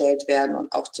Chlorophylldaten erstellt werden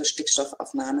und auch zur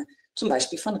Stickstoffaufnahme, zum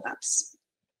Beispiel von Raps.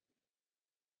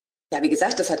 Ja, wie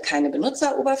gesagt, das hat keine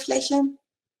Benutzeroberfläche,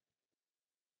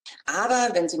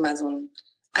 aber wenn Sie mal so einen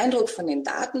Eindruck von den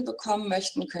Daten bekommen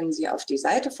möchten, können Sie auf die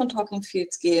Seite von Talking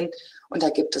Fields gehen und da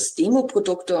gibt es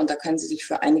Demo-Produkte und da können Sie sich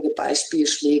für einige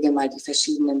Beispielschläge mal die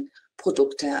verschiedenen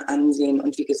Produkte ansehen.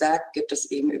 Und wie gesagt, gibt es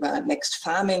eben über Next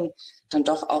Farming dann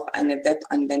doch auch eine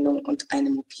Web-Anwendung und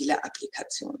eine mobile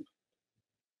Applikation.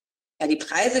 Ja, die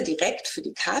Preise direkt für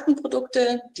die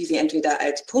Kartenprodukte, die Sie entweder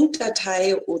als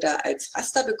Punktdatei oder als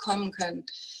Raster bekommen können,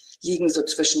 liegen so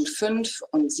zwischen 5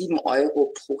 und 7 Euro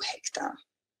pro Hektar.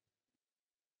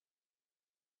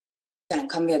 Dann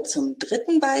kommen wir zum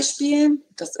dritten Beispiel.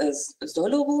 Das ist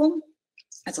Soloro.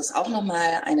 Das ist auch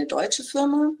nochmal eine deutsche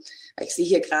Firma. Ich sehe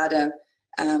hier gerade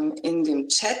in dem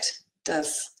Chat,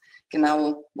 dass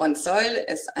genau OneSoil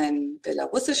ist ein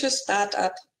belarussisches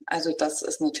Start-up. Also das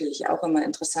ist natürlich auch immer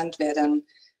interessant, wer dann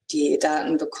die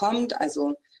Daten bekommt.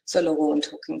 Also Soloro und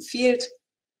Talking Field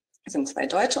sind zwei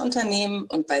deutsche Unternehmen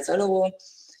und bei Soloro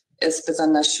ist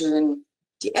besonders schön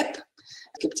die App.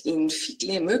 Es gibt Ihnen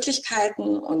viele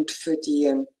Möglichkeiten und für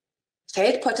die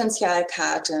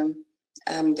Feldpotenzialkarte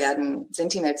werden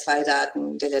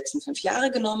Sentinel-2-Daten der letzten 5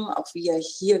 Jahre genommen, auch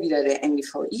hier wieder der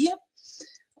NDVI.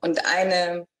 Und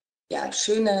eine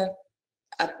schöne,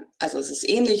 also es ist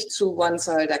ähnlich zu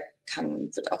OneSoil, da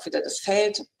wird auch wieder das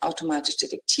Feld automatisch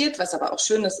detektiert. Was aber auch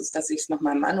schön ist, ist, dass ich es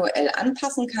nochmal manuell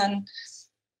anpassen kann.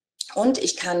 Und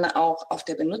ich kann auch auf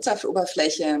der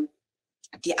Benutzeroberfläche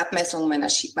die Abmessungen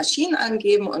meiner Maschinen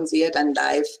angeben und sehe dann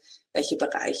live, welche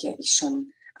Bereiche ich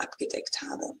schon abgedeckt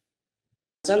habe.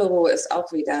 Solero ist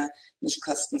auch wieder nicht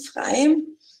kostenfrei.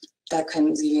 Da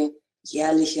können Sie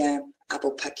jährliche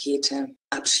Abo-Pakete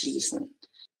abschließen.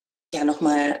 Ja,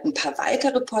 nochmal ein paar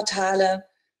weitere Portale.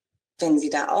 Wenn Sie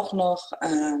da auch noch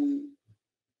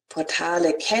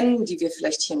Portale kennen, die wir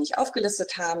vielleicht hier nicht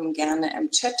aufgelistet haben, gerne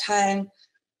im Chat teilen.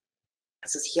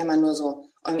 Das ist hier mal nur so,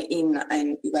 um Ihnen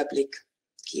einen Überblick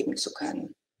geben zu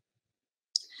können.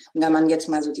 Und wenn man jetzt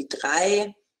mal so die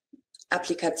 3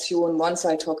 Applikationen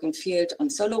OneSoil, Talking Field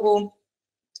und Solero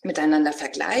miteinander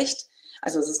vergleicht,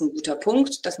 also es ist ein guter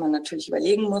Punkt, dass man natürlich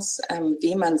überlegen muss,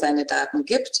 wem man seine Daten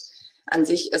gibt. An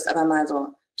sich ist aber mal so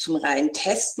zum reinen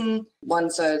Testen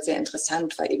OneSoil sehr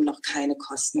interessant, weil eben noch keine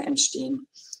Kosten entstehen.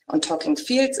 Und Talking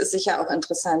Fields ist sicher auch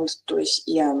interessant durch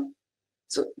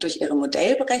ihre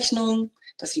Modellberechnung,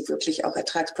 dass sie wirklich auch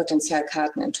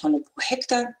Ertragspotenzialkarten in Tonne pro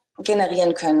Hektar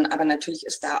generieren können. Aber natürlich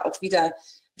ist da auch wieder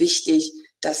wichtig,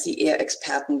 dass sie ihr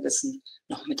Expertenwissen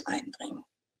noch mit einbringen.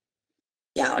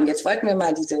 Ja, und jetzt wollten wir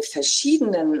mal diese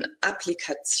verschiedenen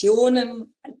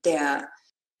Applikationen der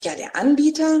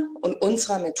Anbieter und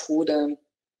unserer Methode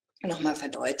nochmal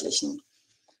verdeutlichen.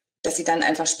 Dass Sie dann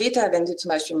einfach später, wenn Sie zum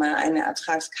Beispiel mal eine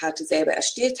Ertragskarte selber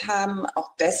erstellt haben,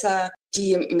 auch besser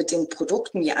die mit den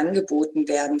Produkten, die angeboten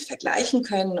werden, vergleichen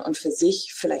können und für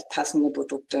sich vielleicht passende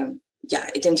Produkte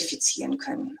identifizieren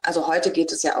können. Also heute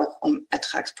geht es ja auch um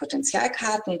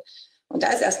Ertragspotenzialkarten. Und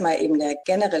da ist erstmal eben der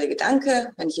generelle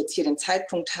Gedanke, wenn ich jetzt hier den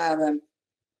Zeitpunkt habe,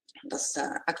 das ist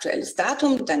ein aktuelles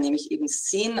Datum, dann nehme ich eben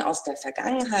Szenen aus der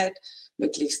Vergangenheit,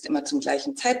 möglichst immer zum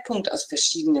gleichen Zeitpunkt aus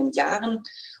verschiedenen Jahren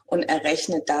und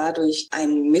errechne dadurch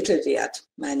einen Mittelwert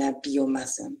meiner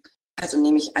Biomasse. Also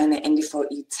nehme ich eine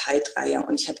NDVI Zeitreihe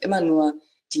und ich habe immer nur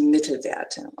die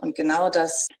Mittelwerte. Und genau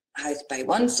das heißt bei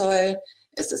OneSoil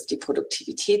ist es die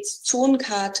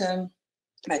Produktivitätszonenkarte,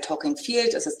 bei Talking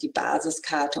Field ist es die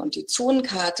Basiskarte und die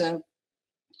Zonenkarte.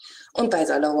 Und bei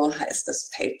Solero heißt es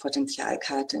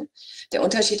Feldpotenzialkarte. Der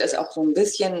Unterschied ist auch so ein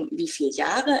bisschen, wie viele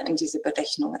Jahre in diese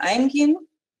Berechnung eingehen.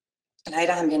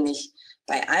 Leider haben wir nicht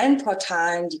bei allen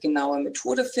Portalen die genaue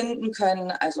Methode finden können,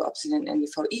 also ob Sie den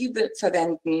NDVI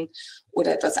verwenden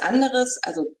oder etwas anderes.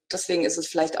 Also deswegen ist es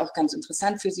vielleicht auch ganz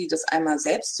interessant für Sie, das einmal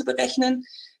selbst zu berechnen,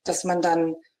 dass man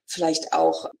dann vielleicht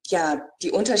auch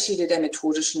die Unterschiede der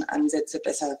methodischen Ansätze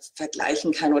besser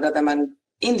vergleichen kann. Oder wenn man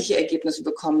ähnliche Ergebnisse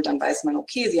bekommt, dann weiß man,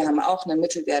 okay, Sie haben auch einen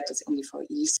Mittelwert des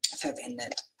NDVIs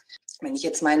verwendet. Wenn ich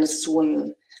jetzt meine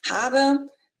Zonen habe,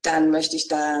 dann möchte ich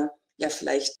da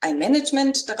vielleicht ein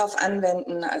Management darauf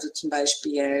anwenden, also zum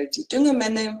Beispiel die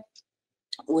Düngemenge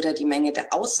oder die Menge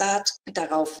der Aussaat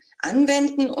darauf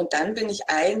anwenden. Und dann bin ich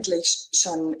eigentlich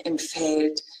schon im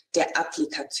Feld der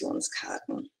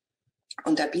Applikationskarten.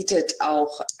 Und da bietet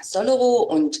auch Solero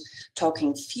und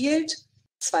Talking Field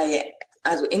 2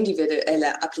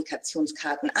 individuelle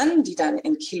Applikationskarten an, die dann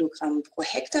in Kilogramm pro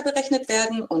Hektar berechnet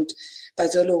werden. Und bei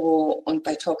Solero und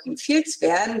bei Talking Fields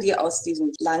werden die aus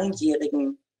diesen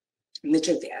langjährigen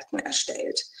Mittelwerten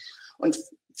erstellt. Und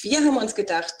wir haben uns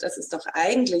gedacht, das ist doch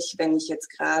eigentlich, wenn ich jetzt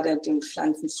gerade den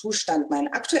Pflanzenzustand, meinen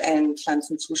aktuellen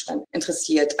Pflanzenzustand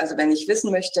interessiert, also wenn ich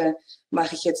wissen möchte,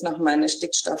 mache ich jetzt noch mal eine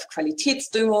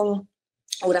Stickstoffqualitätsdüngung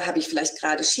oder habe ich vielleicht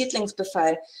gerade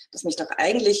Schädlingsbefall, dass mich doch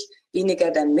eigentlich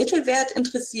weniger der Mittelwert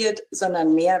interessiert,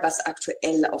 sondern mehr, was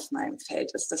aktuell auf meinem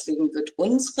Feld ist. Deswegen wird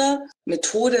unsere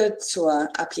Methode zur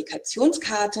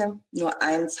Applikationskarte nur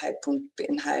einen Zeitpunkt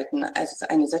beinhalten, also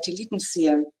eine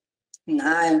Satellitenziel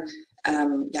nahe,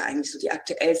 eigentlich so die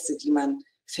aktuellste, die man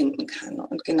finden kann.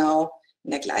 Und genau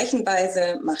in der gleichen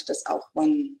Weise macht es auch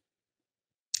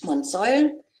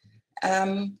OneSoil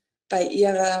bei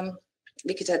ihrer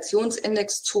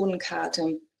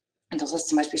Vegetationsindex-Zonenkarte. Und das ist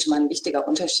zum Beispiel schon mal ein wichtiger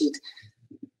Unterschied,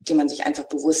 den man sich einfach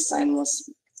bewusst sein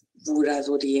muss, wo da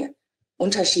so die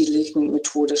unterschiedlichen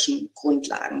methodischen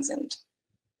Grundlagen sind.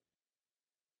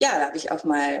 Ja, da habe ich auch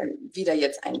mal wieder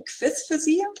jetzt ein Quiz für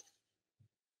Sie.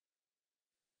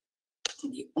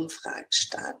 Die Umfrage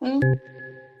starten.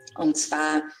 Und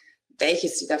zwar,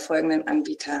 welches dieser folgenden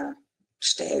Anbieter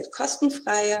stellt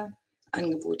kostenfreie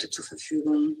Angebote zur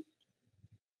Verfügung?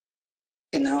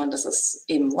 Genau, das ist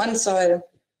eben OneSoil.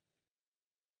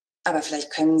 Aber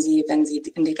vielleicht können Sie, wenn Sie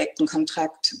in direkten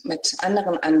Kontakt mit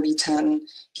anderen Anbietern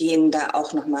gehen, da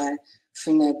auch nochmal für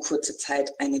eine kurze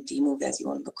Zeit eine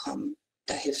Demo-Version bekommen.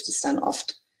 Da hilft es dann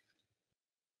oft,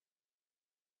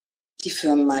 die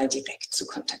Firmen mal direkt zu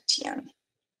kontaktieren.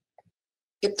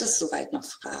 Gibt es soweit noch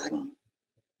Fragen?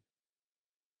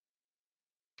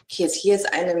 Okay, hier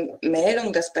ist eine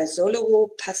Meldung, dass bei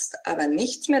Solero passt aber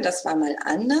nichts mehr. Das war mal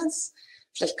anders.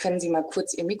 Vielleicht können Sie mal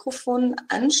kurz Ihr Mikrofon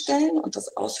anstellen und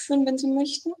das ausführen, wenn Sie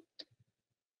möchten.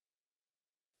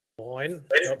 Moin,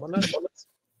 hört man das?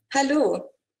 Hallo.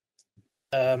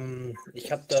 Ich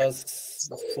habe das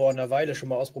vor einer Weile schon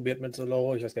mal ausprobiert mit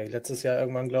Soloro, ich weiß gar nicht, letztes Jahr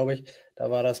irgendwann, glaube ich.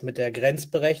 Da war das mit der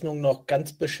Grenzberechnung noch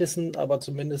ganz beschissen, aber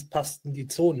zumindest passten die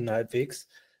Zonen halbwegs.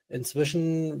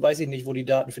 Inzwischen weiß ich nicht, wo die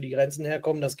Daten für die Grenzen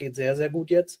herkommen. Das geht sehr, sehr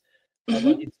gut jetzt,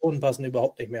 aber die Zonen passen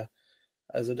überhaupt nicht mehr.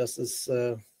 Also das ist,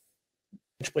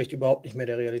 entspricht überhaupt nicht mehr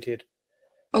der Realität.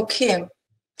 Okay,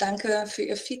 danke für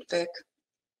Ihr Feedback.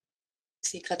 Ich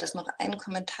sehe gerade, dass noch ein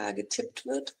Kommentar getippt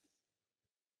wird.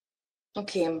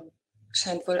 Okay,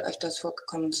 scheint wohl öfters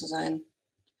vorgekommen zu sein.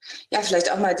 Ja, vielleicht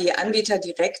auch mal die Anbieter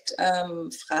direkt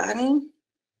fragen.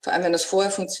 Vor allem, wenn das vorher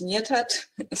funktioniert hat,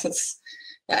 ist es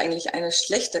ja eigentlich eine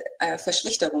schlechte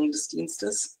Verschlechterung des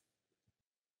Dienstes.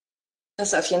 Das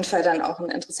ist auf jeden Fall dann auch ein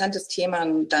interessantes Thema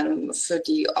dann für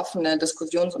die offene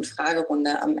Diskussions- und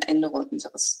Fragerunde am Ende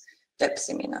unseres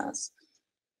Webseminars.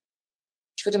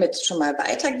 Ich würde jetzt schon mal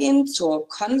weitergehen zur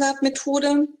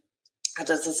KONSAB-Methode.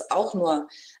 Das ist auch nur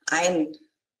ein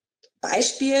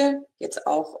Beispiel, jetzt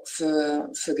auch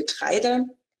für Getreide,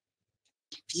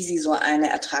 wie Sie so eine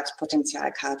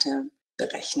Ertragspotenzialkarte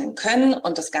berechnen können.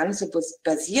 Und das Ganze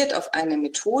basiert auf einer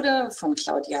Methode von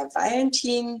Claudia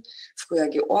Valentin, früher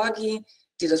Georgi,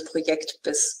 die das Projekt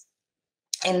bis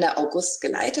Ende August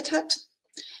geleitet hat.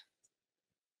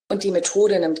 Und die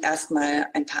Methode nimmt erstmal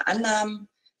ein paar Annahmen,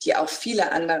 die auch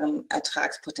viele andere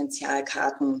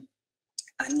Ertragspotenzialkarten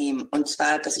annehmen. Und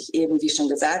zwar, dass ich eben, wie schon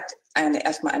gesagt,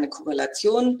 erstmal eine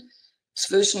Korrelation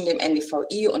zwischen dem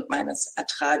NDVI und meines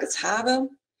Ertrages habe.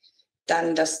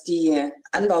 Dann, dass die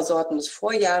Anbausorten des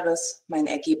Vorjahres mein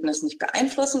Ergebnis nicht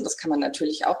beeinflussen. Das kann man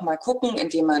natürlich auch mal gucken,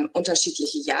 indem man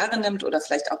unterschiedliche Jahre nimmt oder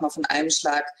vielleicht auch mal von einem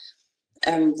Schlag,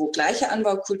 wo gleiche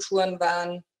Anbaukulturen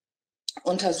waren,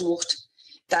 untersucht.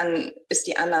 Dann ist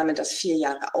die Annahme, dass 4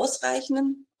 Jahre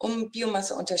ausreichen, um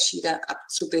Biomasseunterschiede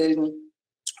abzubilden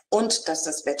und dass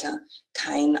das Wetter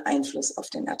keinen Einfluss auf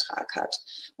den Ertrag hat.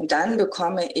 Und dann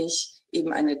bekomme ich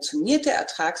eben eine summierte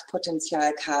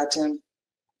Ertragspotenzialkarte,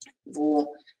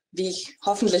 wo, wie ich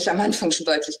hoffentlich am Anfang schon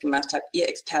deutlich gemacht habe, Ihr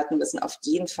Expertenwissen auf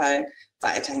jeden Fall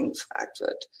weiterhin gefragt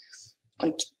wird.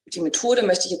 Und die Methode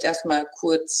möchte ich jetzt erstmal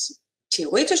kurz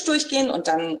theoretisch durchgehen und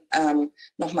dann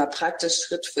nochmal praktisch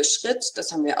Schritt für Schritt.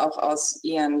 Das haben wir auch aus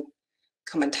Ihren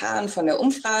Kommentaren von der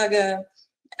Umfrage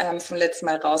vom letzten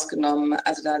Mal rausgenommen.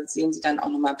 Also da sehen Sie dann auch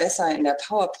nochmal besser in der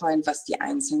PowerPoint, was die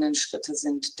einzelnen Schritte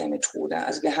sind der Methode.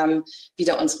 Also wir haben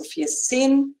wieder unsere 4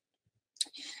 Szenen.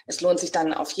 Es lohnt sich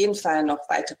dann auf jeden Fall noch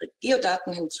weitere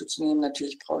Geodaten hinzuzunehmen.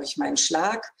 Natürlich brauche ich meinen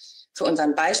Schlag. Für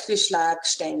unseren Beispielschlag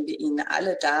stellen wir Ihnen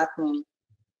alle Daten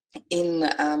in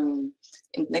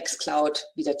Nextcloud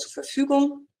wieder zur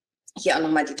Verfügung. Hier auch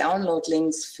nochmal die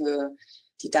Download-Links für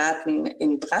die Daten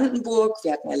in Brandenburg.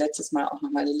 Wir hatten ja letztes Mal auch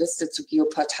nochmal eine Liste zu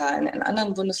Geoportalen in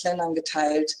anderen Bundesländern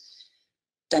geteilt.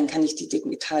 Dann kann ich die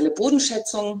digitale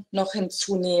Bodenschätzung noch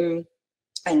hinzunehmen.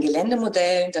 Ein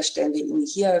Geländemodell, da stellen wir Ihnen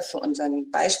hier für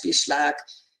unseren Beispielschlag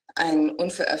ein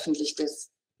unveröffentlichtes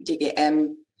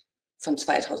DGM von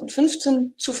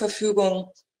 2015 zur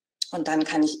Verfügung. Und dann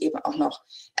kann ich eben auch noch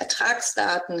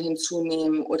Ertragsdaten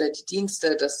hinzunehmen oder die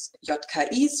Dienste des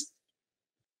JKIs.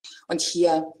 Und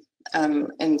hier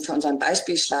für unseren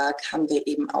Beispielschlag haben wir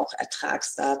eben auch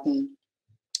Ertragsdaten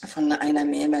von einer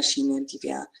Mähmaschine, die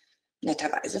wir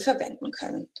netterweise verwenden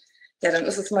können. Ja, dann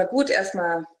ist es mal gut,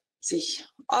 erstmal sich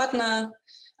Ordner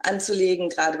anzulegen,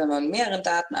 gerade wenn man mit mehreren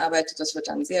Daten arbeitet. Das wird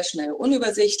dann sehr schnell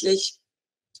unübersichtlich.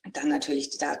 Dann natürlich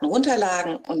die Daten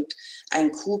runterladen und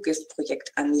ein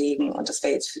QGIS-Projekt anlegen. Und das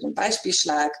wäre jetzt für den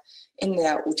Beispielschlag in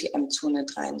der UTM-Zone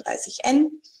 33N.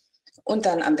 Und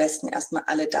dann am besten erstmal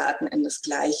alle Daten in das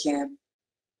gleiche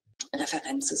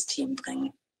Referenzsystem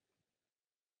bringen.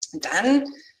 Und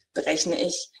dann berechne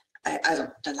ich, also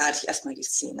dann lade ich erstmal die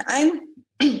Szene ein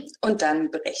und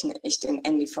dann berechne ich den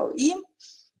NDVI.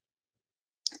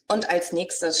 Und als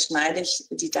nächstes schneide ich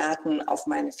die Daten auf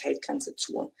meine Feldgrenze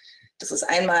zu. Das ist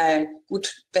einmal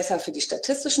gut, besser für die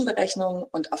statistischen Berechnungen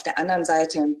und auf der anderen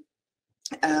Seite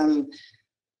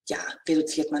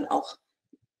reduziert man auch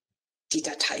die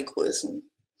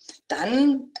Dateigrößen.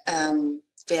 Dann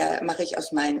mache ich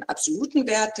aus meinen absoluten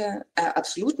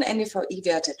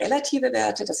NDVI-Werte relative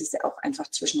Werte, dass ich sie auch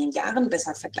einfach zwischen den Jahren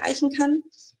besser vergleichen kann.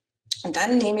 Und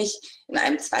dann nehme ich in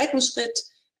einem zweiten Schritt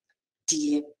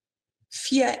die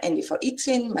 4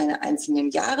 NDVI-Szenen, meine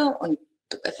einzelnen Jahre, und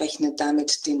berechne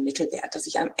damit den Mittelwert, dass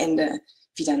ich am Ende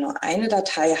wieder nur eine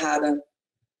Datei habe.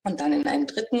 Und dann in einem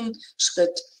dritten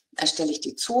Schritt erstelle ich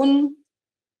die Zonen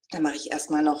Dann mache ich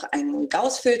erstmal noch einen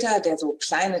Gauss-Filter, der so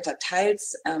kleine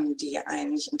Details, die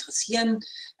einen nicht interessieren,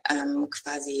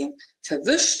 quasi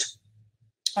verwischt.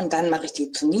 Und dann mache ich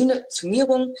die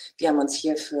Summierung. Wir haben uns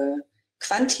hier für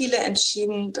Quantile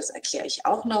entschieden, das erkläre ich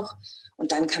auch noch.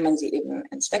 Und dann kann man sie eben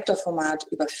ins Vektorformat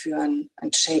überführen,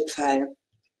 ein Shapefile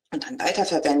und dann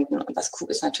weiterverwenden. Und was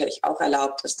QGIS natürlich auch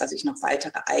erlaubt, ist, dass ich noch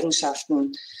weitere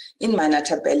Eigenschaften in meiner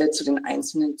Tabelle zu den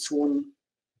einzelnen Zonen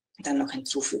dann noch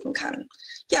hinzufügen kann.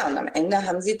 Ja, und am Ende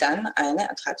haben Sie dann eine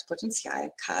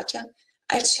Ertragspotenzialkarte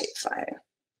als Shapefile.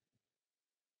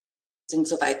 Sind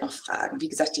soweit noch Fragen? Wie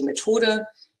gesagt, die Methode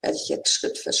werde ich jetzt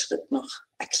Schritt für Schritt noch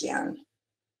erklären.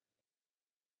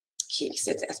 Okay, ich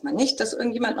sehe jetzt erstmal nicht, dass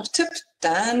irgendjemand noch tippt.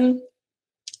 Dann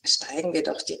steigen wir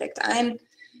doch direkt ein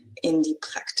in die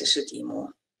praktische Demo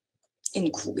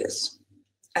in QGIS.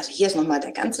 Also hier ist nochmal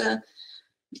die ganzen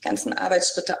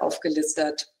Arbeitsschritte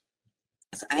aufgelistet.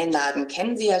 Das Einladen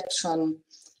kennen Sie jetzt schon.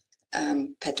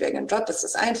 Per Drag and Drop ist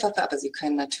es einfacher, aber Sie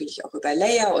können natürlich auch über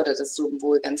Layer oder das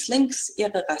Symbol ganz links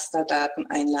Ihre Rasterdaten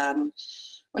einladen.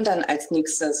 Und dann als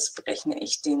nächstes berechne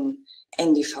ich den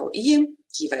NDVI,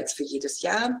 jeweils für jedes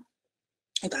Jahr,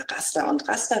 über Raster und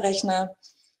Rasterrechner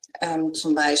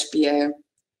zum Beispiel.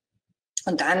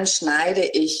 Und dann schneide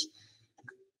ich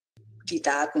die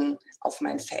Daten auf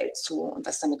mein Feld zu. Und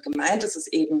was damit gemeint ist, ist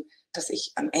eben, dass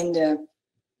ich am Ende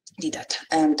die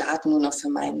Daten nur noch für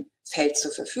mein Feld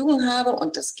zur Verfügung habe.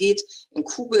 Und das geht in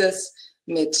QGIS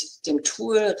mit dem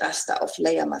Tool Raster auf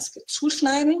Layermaske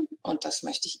zuschneiden. Und das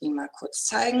möchte ich Ihnen mal kurz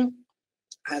zeigen.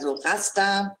 Also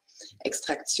Raster,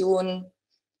 Extraktion,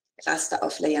 Raster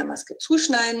auf Layermaske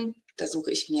zuschneiden. Da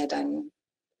suche ich mir dann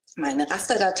meine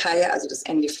Rasterdatei, also das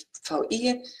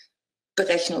NDVI,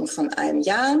 Berechnung von einem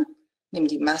Jahr, nehme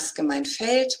die Maske, mein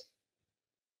Feld.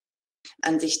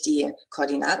 An sich die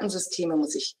Koordinatensysteme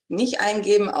muss ich nicht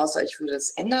eingeben, außer ich würde es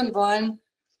ändern wollen.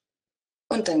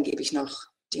 Und dann gebe ich noch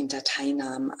den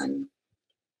Dateinamen an.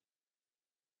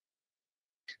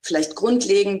 Vielleicht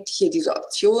grundlegend hier diese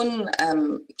Option,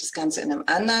 das Ganze in einem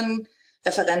anderen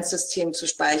Referenzsystem zu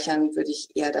speichern, würde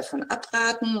ich eher davon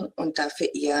abraten und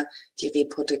dafür eher die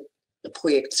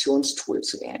Reprojektionstool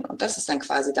zu wählen. Und das ist dann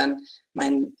quasi dann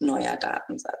mein neuer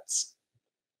Datensatz.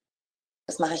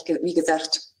 Das mache ich, wie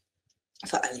gesagt,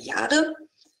 für alle Jahre.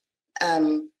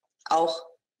 Auch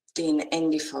den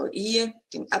NDVI,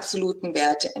 den absoluten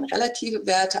Werte in relative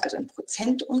Werte, also in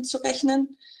Prozent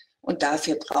umzurechnen. Und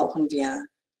dafür brauchen wir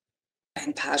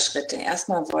ein paar Schritte.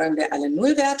 Erstmal wollen wir alle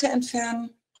Nullwerte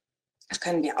entfernen. Das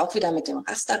können wir auch wieder mit dem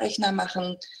Rasterrechner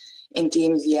machen,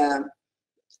 indem wir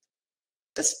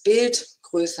das Bild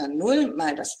größer 0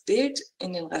 mal das Bild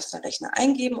in den Rasterrechner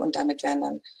eingeben und damit werden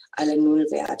dann alle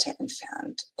Nullwerte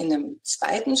entfernt. In einem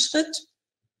zweiten Schritt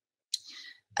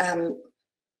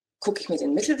gucke ich mir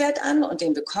den Mittelwert an und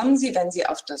den bekommen Sie, wenn Sie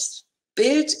auf das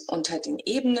Bild unter den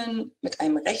Ebenen mit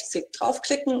einem Rechtsklick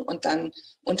draufklicken und dann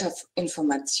unter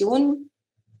Informationen,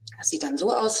 das sieht dann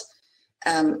so aus,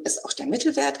 ist auch der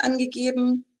Mittelwert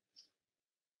angegeben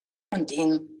und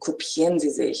den kopieren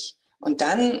Sie sich. Und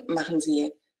dann machen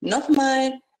Sie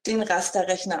nochmal den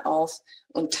Rasterrechner auf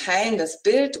und teilen das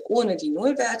Bild ohne die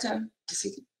Nullwerte, die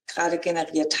Sie gerade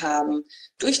generiert haben,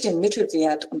 durch den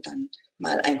Mittelwert und dann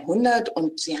mal 100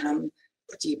 und Sie haben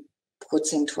die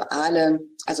prozentuale,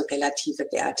 also relative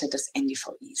Werte des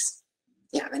NDVIs.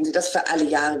 Ja, wenn Sie das für alle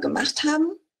Jahre gemacht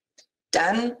haben,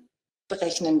 dann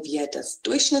berechnen wir das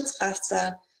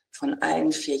Durchschnittsraster von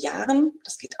allen 4 Jahren.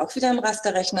 Das geht auch wieder im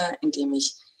Rasterrechner, indem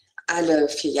ich alle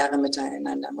 4 Jahre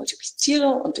miteinander multipliziere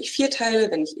und durch 4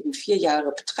 teile, wenn ich eben 4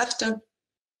 Jahre betrachte.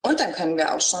 Und dann können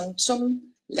wir auch schon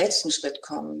zum letzten Schritt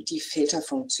kommen, die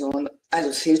Filterfunktion,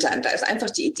 also filtern. Da ist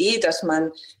einfach die Idee, dass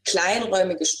man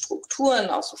kleinräumige Strukturen,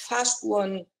 auch so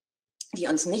Fahrspuren, die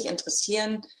uns nicht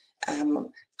interessieren,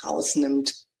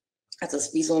 rausnimmt. Also es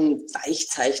ist wie so ein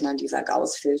Weichzeichner, dieser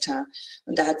Gauss-Filter.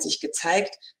 Und da hat sich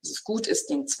gezeigt, dass es gut ist,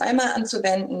 den zweimal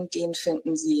anzuwenden. Den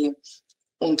finden Sie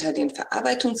unter den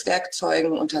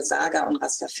Verarbeitungswerkzeugen, unter Saga und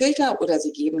Rasterfilter, oder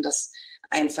Sie geben das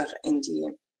einfach in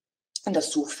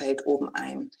das Suchfeld oben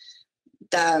ein.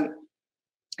 Da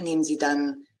nehmen Sie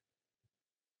dann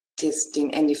den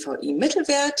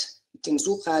NDVI-Mittelwert, den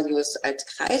Suchradius als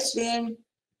Kreis wählen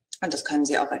und das können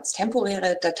Sie auch als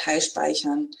temporäre Datei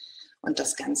speichern und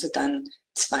das Ganze dann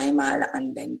zweimal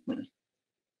anwenden.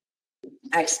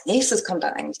 Als nächstes kommt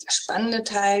dann eigentlich der spannende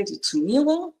Teil, die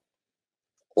Summierung.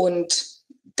 Und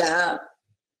da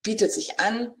bietet sich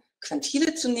an,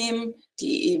 Quantile zu nehmen,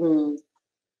 die eben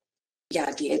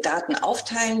ja, die Daten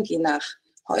aufteilen, je nach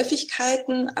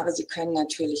Häufigkeiten, aber Sie können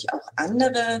natürlich auch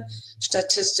andere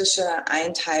statistische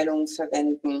Einteilungen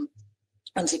verwenden.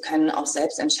 Und Sie können auch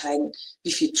selbst entscheiden,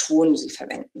 wie viel Ton Sie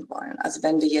verwenden wollen. Also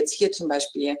wenn wir jetzt hier zum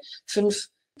Beispiel 5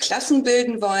 Klassen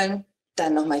bilden wollen,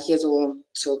 dann nochmal hier so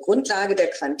zur Grundlage der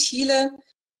Quantile.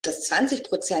 Das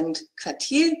 20%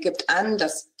 Quartil gibt an,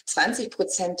 dass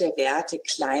 20% der Werte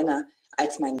kleiner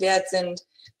als mein Wert sind.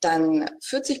 Dann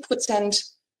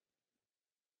 40%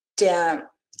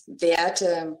 der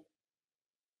Werte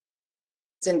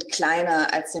sind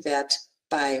kleiner als der Wert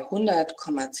bei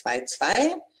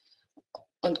 100,22.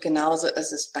 Und genauso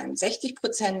ist es beim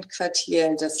 60%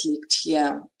 Quartil. Das liegt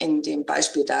hier in dem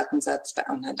Beispieldatensatz bei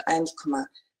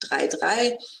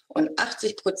 101,33. Und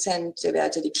 80% der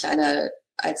Werte, die kleiner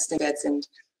als der Wert sind,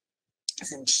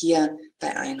 sind hier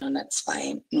bei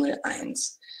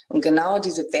 102,01. Und genau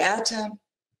diese Werte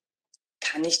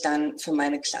kann ich dann für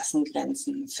meine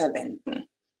Klassengrenzen verwenden.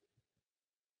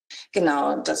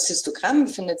 Genau, das Histogramm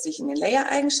befindet sich in den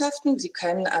Layer-Eigenschaften. Sie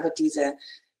können aber diese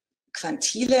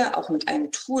Quantile auch mit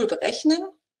einem Tool berechnen.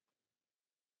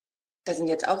 Da sind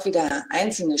jetzt auch wieder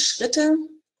einzelne Schritte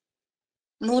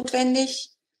notwendig.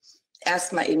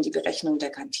 Erstmal eben die Berechnung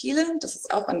der Quantile. Das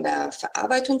ist auch in der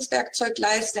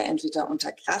Verarbeitungswerkzeugleiste, entweder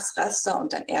unter Gras, Raster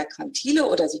und dann R Quantile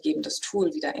oder Sie geben das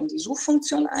Tool wieder in die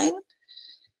Suchfunktion ein.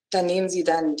 Dann nehmen Sie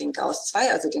dann den Gauss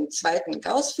 2, also den zweiten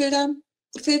Gauss-Filter,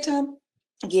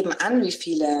 geben an, wie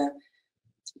viele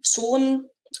Zonen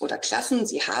oder Klassen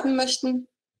Sie haben möchten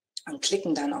und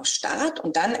klicken dann auf Start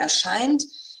und dann erscheint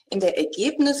in der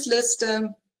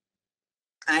Ergebnisliste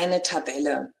eine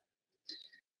Tabelle,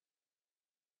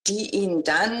 die Ihnen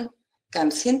dann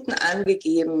ganz hinten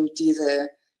angegeben diese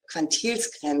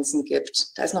Quantilsgrenzen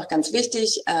gibt. Da ist noch ganz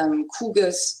wichtig,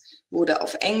 QGIS wurde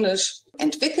auf Englisch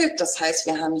entwickelt. Das heißt,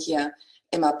 wir haben hier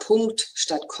immer Punkt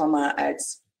statt Komma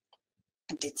als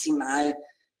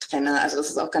Dezimaltrenner. Also das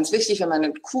ist auch ganz wichtig, wenn man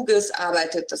mit QGIS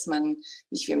arbeitet, dass man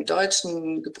nicht wie im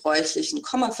Deutschen gebräuchlich ein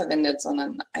Komma verwendet,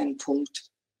 sondern einen Punkt.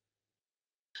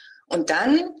 Und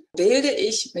dann bilde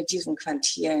ich mit diesen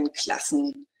quantilen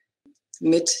Klassen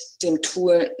mit dem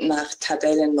Tool nach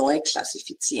Tabelle neu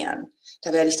klassifizieren.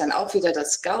 Da werde ich dann auch wieder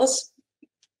das Gauss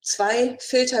 2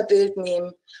 Filterbild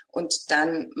nehmen und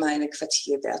dann meine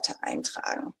Quartilwerte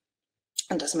eintragen.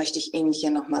 Und das möchte ich Ihnen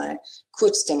hier nochmal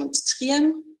kurz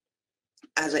demonstrieren.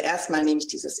 Also erstmal nehme ich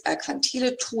dieses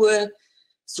R-Quantile-Tool,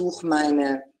 suche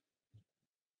meine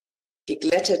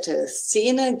geglättete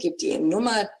Szene, gebe die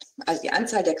Nummer, also die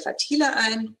Anzahl der Quartile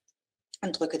ein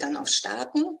und drücke dann auf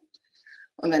Starten.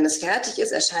 Und wenn es fertig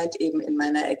ist, erscheint eben in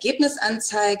meiner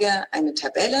Ergebnisanzeige eine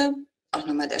Tabelle. Auch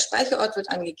nochmal der Speicherort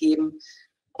wird angegeben.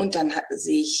 Und dann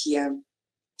sehe ich hier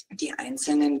die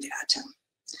einzelnen Werte.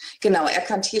 Genau,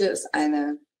 R-Quantile ist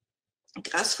eine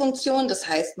Gras-Funktion. Das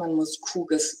heißt, man muss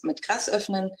QGIS mit Gras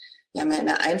öffnen. Wir haben ja in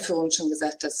der Einführung schon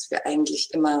gesagt, dass wir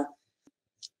eigentlich immer,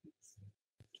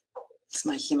 jetzt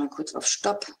mache ich hier mal kurz auf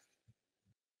Stopp.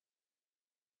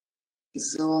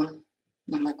 So,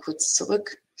 nochmal kurz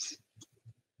zurück.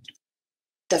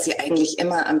 Dass Sie eigentlich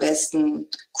immer am besten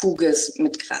QGIS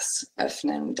mit Gras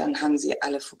öffnen. Dann haben Sie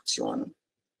alle Funktionen.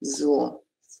 So,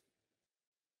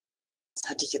 das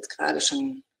hatte ich jetzt gerade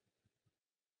schon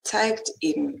gezeigt,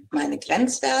 eben meine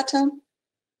Grenzwerte.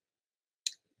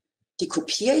 Die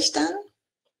kopiere ich dann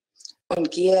und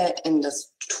gehe in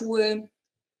das Tool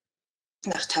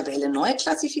nach Tabelle neu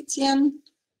klassifizieren.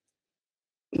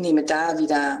 Nehme da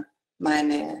wieder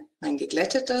mein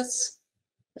geglättetes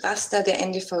Raster der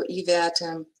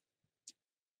NDVI-Werte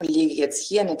und lege jetzt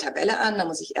hier eine Tabelle an. Da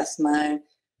muss ich erstmal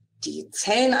die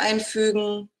Zellen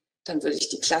einfügen. Dann würde ich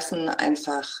die Klassen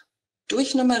einfach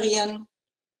durchnummerieren.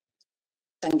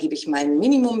 Dann gebe ich meinen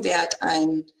Minimumwert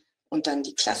ein und dann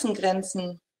die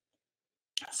Klassengrenzen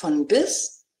von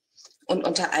bis. Und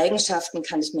unter Eigenschaften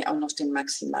kann ich mir auch noch den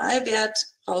Maximalwert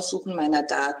raussuchen meiner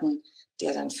Daten,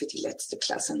 der dann für die letzte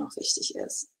Klasse noch wichtig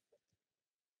ist.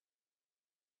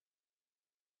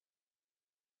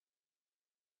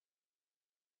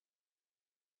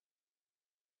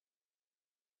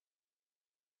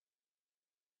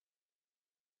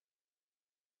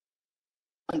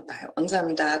 Und bei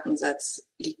unserem Datensatz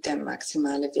liegt der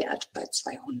maximale Wert bei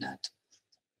 200.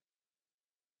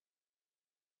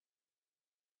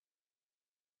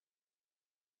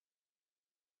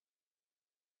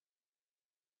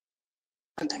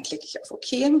 Und dann klicke ich auf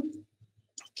OK.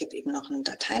 Ich gebe eben noch einen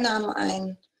Dateinamen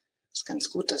ein. Ist ganz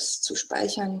gut, das zu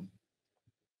speichern.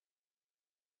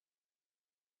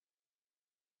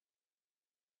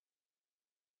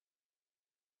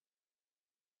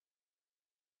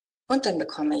 Und dann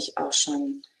bekomme ich auch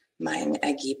schon mein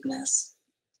Ergebnis.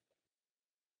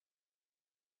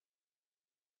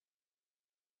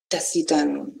 Das sieht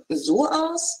dann so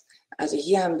aus. Also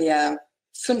hier haben wir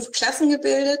 5 Klassen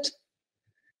gebildet.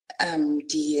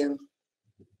 Die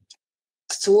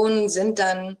Zonen sind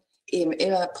dann eben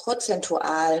immer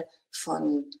prozentual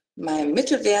von meinem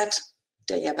Mittelwert,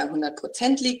 der ja bei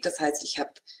 100% liegt. Das heißt, ich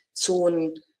habe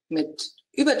Zonen mit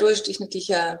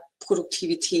überdurchschnittlicher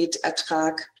Produktivität,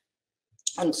 Ertrag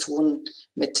und Zonen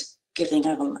mit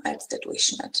geringerem als der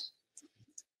Durchschnitt.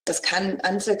 Das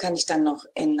Ganze kann ich dann noch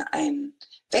in ein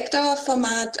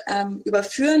Vektorformat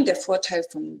überführen. Der Vorteil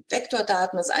von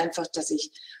Vektordaten ist einfach, dass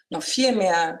ich noch viel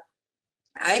mehr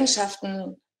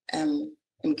Eigenschaften,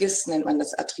 im GIS nennt man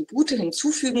das Attribute,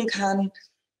 hinzufügen kann.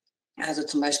 Also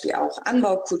zum Beispiel auch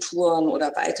Anbaukulturen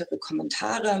oder weitere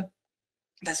Kommentare,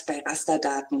 was bei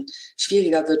Rasterdaten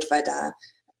schwieriger wird, weil da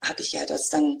habe ich ja das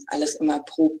dann alles immer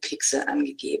pro Pixel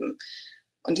angegeben.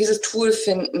 Und dieses Tool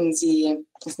finden Sie,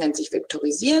 das nennt sich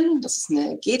Vektorisieren, das ist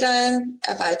eine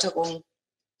GEDAL-Erweiterung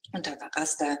unter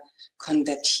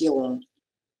Rasterkonvertierung.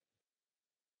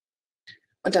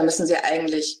 Und da müssen Sie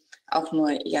eigentlich auch nur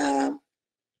Ihr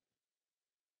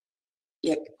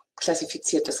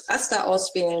klassifiziertes Raster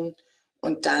auswählen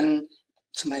und dann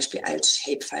zum Beispiel als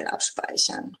Shapefile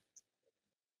abspeichern.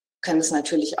 Sie können es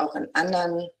natürlich auch in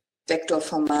anderen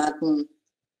Vektorformaten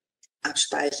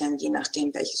abspeichern, je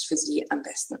nachdem, welches für Sie am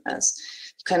besten ist.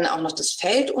 Sie können auch noch das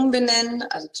Feld umbenennen,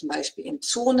 also zum Beispiel in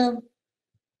Zone,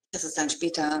 dass es dann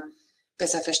später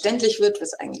besser verständlich wird,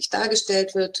 was eigentlich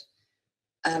dargestellt wird.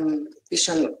 Wie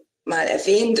schon mal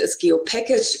erwähnt, ist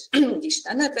GeoPackage die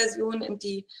Standardversion, in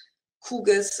die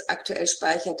QGIS aktuell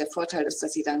speichert. Der Vorteil ist,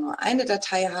 dass Sie da nur eine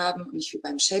Datei haben und nicht wie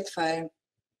beim Shapefile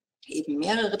eben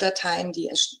mehrere Dateien,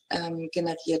 die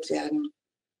generiert werden.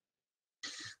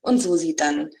 Und so sieht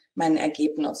dann mein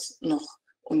Ergebnis noch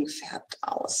ungefärbt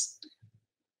aus.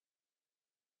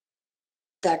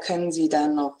 Da können Sie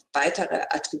dann noch weitere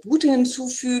Attribute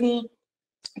hinzufügen.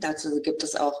 Dazu gibt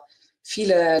es auch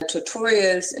viele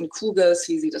Tutorials in QGIS,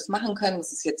 wie Sie das machen können.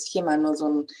 Das ist jetzt hier mal nur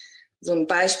so ein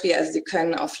Beispiel. Also Sie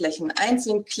können auf Flächen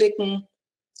einzeln klicken.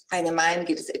 Allgemein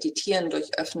geht es Editieren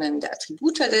durch Öffnen der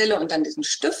Attributtabelle und dann diesen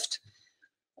Stift.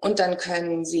 Und dann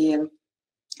können Sie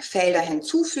Felder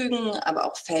hinzufügen, aber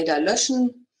auch Felder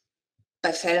löschen.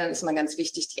 Bei Feldern ist immer ganz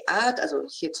wichtig die Art, also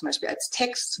hier zum Beispiel als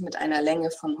Text mit einer Länge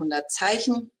von 100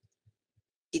 Zeichen.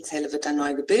 Die Zelle wird dann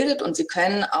neu gebildet und Sie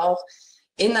können auch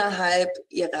innerhalb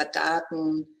Ihrer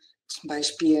Daten zum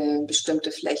Beispiel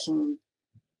bestimmte Flächen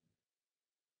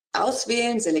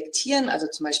auswählen, selektieren, also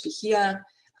zum Beispiel hier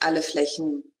alle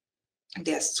Flächen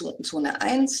der Zone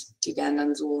 1, die werden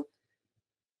dann so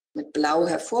mit blau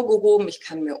hervorgehoben. Ich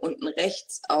kann mir unten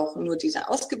rechts auch nur diese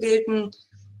ausgewählten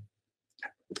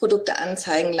Produkte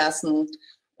anzeigen lassen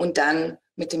und dann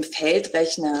mit dem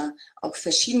Feldrechner auch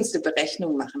verschiedenste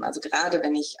Berechnungen machen. Also gerade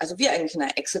wenn ich, also wie eigentlich in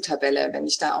einer Excel-Tabelle, wenn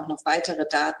ich da auch noch weitere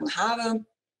Daten habe.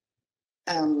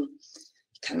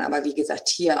 Ich kann aber, wie gesagt,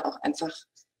 hier auch einfach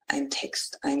einen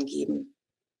Text eingeben,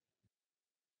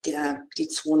 der die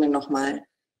Zone nochmal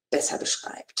besser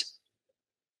beschreibt.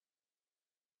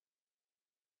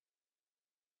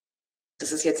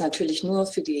 Das ist jetzt natürlich nur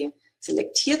für die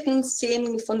selektierten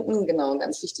Szenen gefunden. Genau,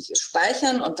 ganz wichtig ist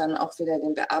Speichern und dann auch wieder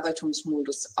den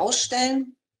Bearbeitungsmodus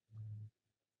ausstellen.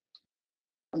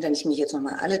 Und wenn ich mir jetzt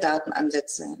nochmal alle Daten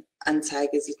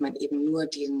anzeige, sieht man eben nur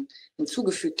die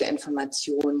hinzugefügte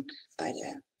Information bei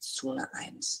der Zone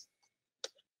 1.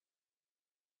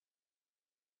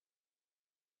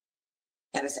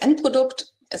 Ja, das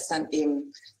Endprodukt ist dann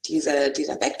eben dieser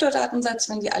Vektordatensatz,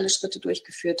 wenn die alle Schritte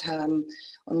durchgeführt haben.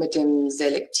 Und mit dem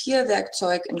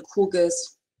Selektierwerkzeug in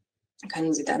QGIS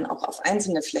können Sie dann auch auf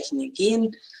einzelne Flächen hier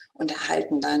gehen und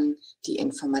erhalten dann die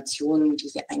Informationen, die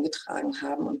Sie eingetragen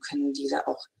haben und können diese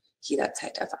auch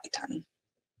jederzeit erweitern.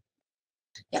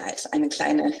 Ja, als eine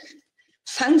kleine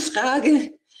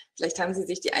Fangfrage. Vielleicht haben Sie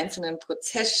sich die einzelnen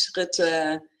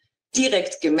Prozessschritte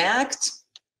direkt gemerkt.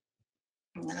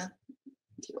 Ja,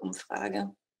 die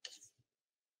Umfrage.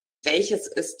 Welches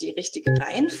ist die richtige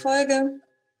Reihenfolge?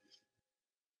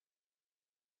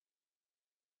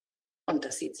 Und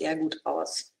das sieht sehr gut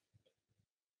aus.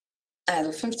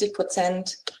 Also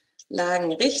 50%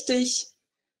 lagen richtig.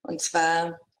 Und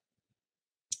zwar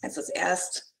ist es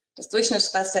erst das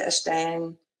Durchschnittsraster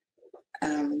erstellen,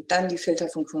 dann die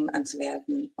Filterfunktion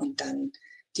anzuwerten und dann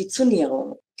die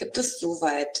Zonierung. Gibt es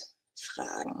soweit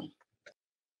Fragen?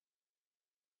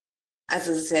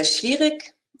 Also es ist sehr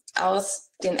schwierig,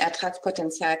 aus den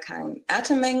Ertragspotenzialkarten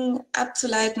Erntemengen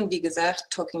abzuleiten. Wie gesagt,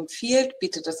 Talking Field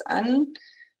bietet das an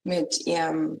mit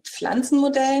ihrem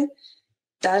Pflanzenmodell.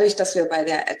 Dadurch, dass wir bei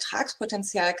der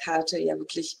Ertragspotenzialkarte ja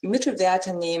wirklich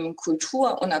Mittelwerte nehmen,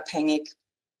 kulturunabhängig,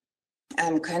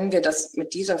 können wir das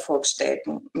mit dieser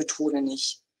vorgestellten Methode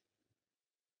nicht.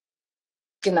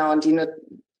 Genau, und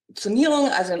Zonierung,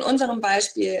 also in unserem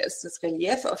Beispiel ist das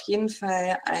Relief auf jeden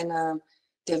Fall einer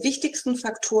der wichtigsten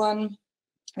Faktoren.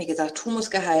 Wie gesagt,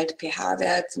 Humusgehalt,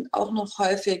 pH-Wert sind auch noch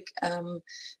häufig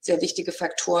sehr wichtige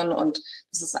Faktoren und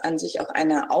es ist an sich auch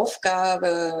eine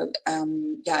Aufgabe,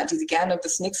 ja, die Sie gerne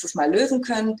bis nächstes Mal lösen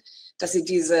können, dass Sie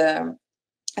diese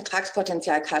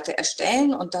Ertragspotenzialkarte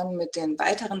erstellen und dann mit den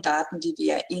weiteren Daten, die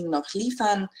wir Ihnen noch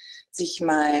liefern, sich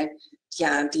mal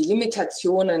ja, die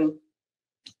Limitationen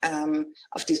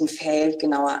auf diesem Feld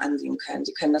genauer ansehen können.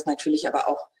 Sie können das natürlich aber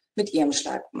auch mit Ihrem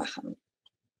Schlag machen.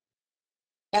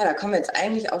 Ja, da kommen wir jetzt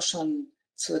eigentlich auch schon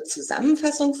zur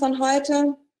Zusammenfassung von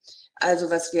heute. Also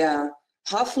was wir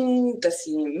hoffen, dass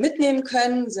Sie mitnehmen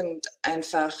können, sind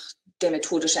einfach der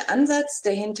methodische Ansatz,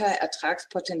 der hinter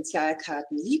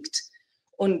Ertragspotenzialkarten liegt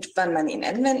und wann man ihn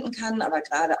anwenden kann, aber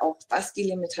gerade auch, was die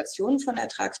Limitationen von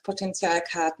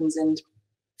Ertragspotenzialkarten sind.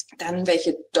 Dann,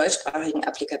 welche deutschsprachigen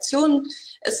Applikationen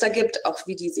es da gibt, auch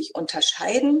wie die sich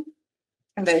unterscheiden,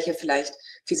 welche vielleicht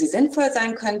für Sie sinnvoll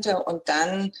sein könnte und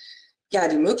dann ja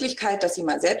die Möglichkeit, dass Sie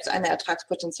mal selbst eine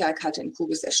Ertragspotenzialkarte in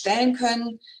QGIS erstellen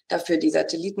können, dafür die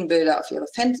Satellitenbilder auf Ihre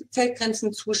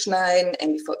Feldgrenzen zuschneiden,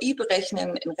 NDVI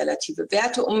berechnen, in relative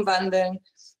Werte umwandeln,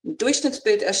 ein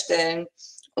Durchschnittsbild erstellen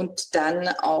und dann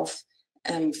auf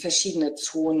verschiedene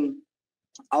Zonen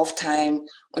aufteilen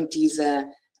und diese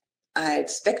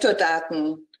als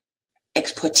Vektordaten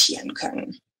exportieren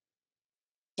können.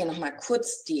 Hier nochmal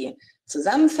kurz die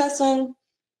Zusammenfassung.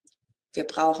 Wir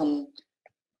brauchen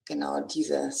genau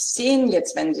diese Szenen,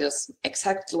 jetzt wenn Sie das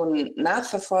exakt so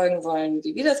nachverfolgen wollen,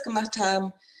 wie wir das gemacht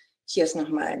haben. Hier ist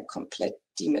nochmal komplett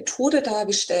die Methode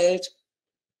dargestellt.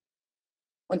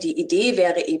 Und die Idee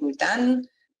wäre eben dann,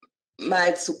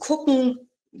 mal zu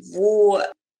gucken, wo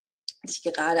sich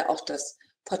gerade auch das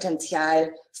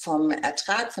Potenzial vom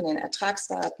Ertrag, von den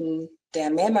Ertragsdaten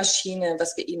der Mehrmaschine,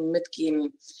 was wir Ihnen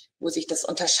mitgeben, wo sich das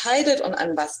unterscheidet und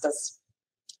an was das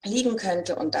liegen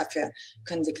könnte. Und dafür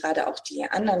können Sie gerade auch die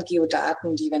anderen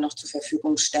Geodaten, die wir noch zur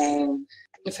Verfügung stellen,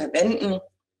 verwenden.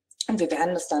 Und wir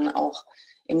werden das dann auch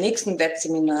im nächsten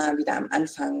Webseminar wieder am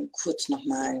Anfang kurz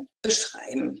nochmal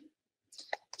beschreiben.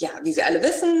 Ja, wie Sie alle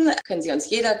wissen, können Sie uns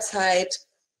jederzeit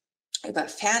über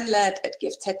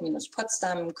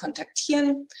fernlad@gfz-potsdam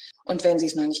kontaktieren. Und wenn Sie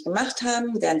es noch nicht gemacht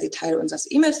haben, werden Sie Teil unseres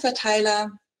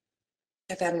E-Mails-Verteiler.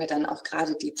 Da werden wir dann auch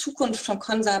gerade die Zukunft von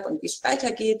KONSAB und wie es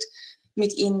weitergeht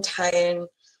mit Ihnen teilen.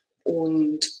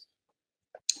 Und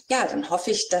ja, dann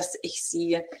hoffe ich, dass ich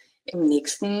Sie im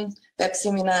nächsten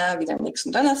Webseminar, wieder am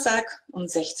nächsten Donnerstag um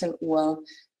 16 Uhr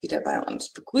wieder bei uns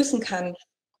begrüßen kann.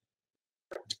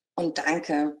 Und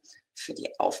danke für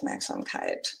die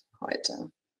Aufmerksamkeit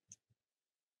heute.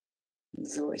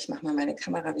 So, ich mache mal meine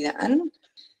Kamera wieder an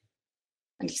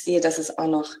und ich sehe, dass es auch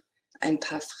noch ein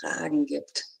paar Fragen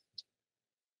gibt.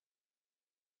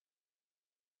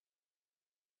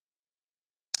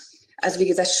 Also wie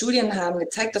gesagt, Studien haben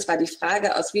gezeigt, das war die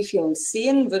Frage, aus wie vielen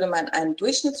Szenen würde man ein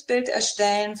Durchschnittsbild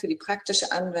erstellen für die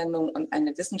praktische Anwendung und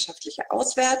eine wissenschaftliche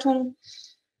Auswertung.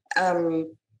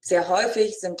 Sehr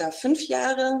häufig sind da 5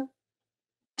 Jahre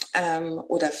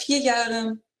oder 4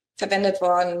 Jahre verwendet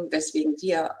worden, weswegen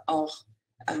wir auch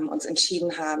uns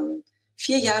entschieden haben,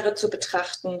 4 Jahre zu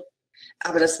betrachten.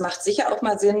 Aber das macht sicher auch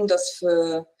mal Sinn, das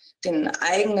für den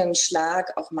eigenen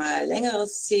Schlag auch mal längere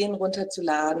Szenen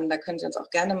runterzuladen. Da können Sie uns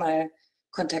auch gerne mal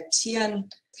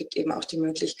kontaktieren. Es gibt eben auch die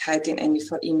Möglichkeit, den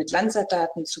NDVI mit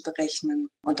Landsat-Daten zu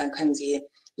berechnen und dann können Sie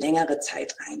längere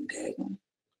Zeit reinbilden.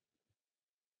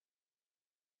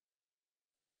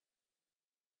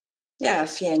 Ja,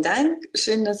 vielen Dank.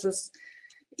 Schön, dass es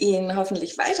Ihnen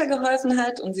hoffentlich weitergeholfen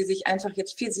hat und Sie sich einfach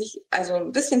jetzt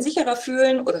ein bisschen sicherer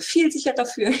fühlen oder viel sicherer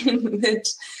fühlen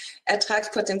mit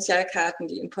Ertragspotenzialkarten,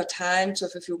 die in Portalen zur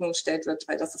Verfügung gestellt wird,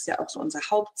 weil das ist ja auch so unser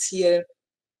Hauptziel,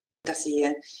 dass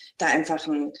Sie da einfach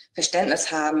ein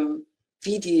Verständnis haben,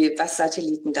 was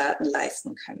Satellitendaten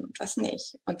leisten können und was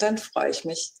nicht. Und dann freue ich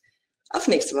mich auf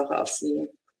nächste Woche auf Sie.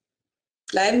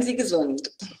 Bleiben Sie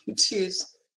gesund.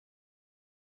 Tschüss.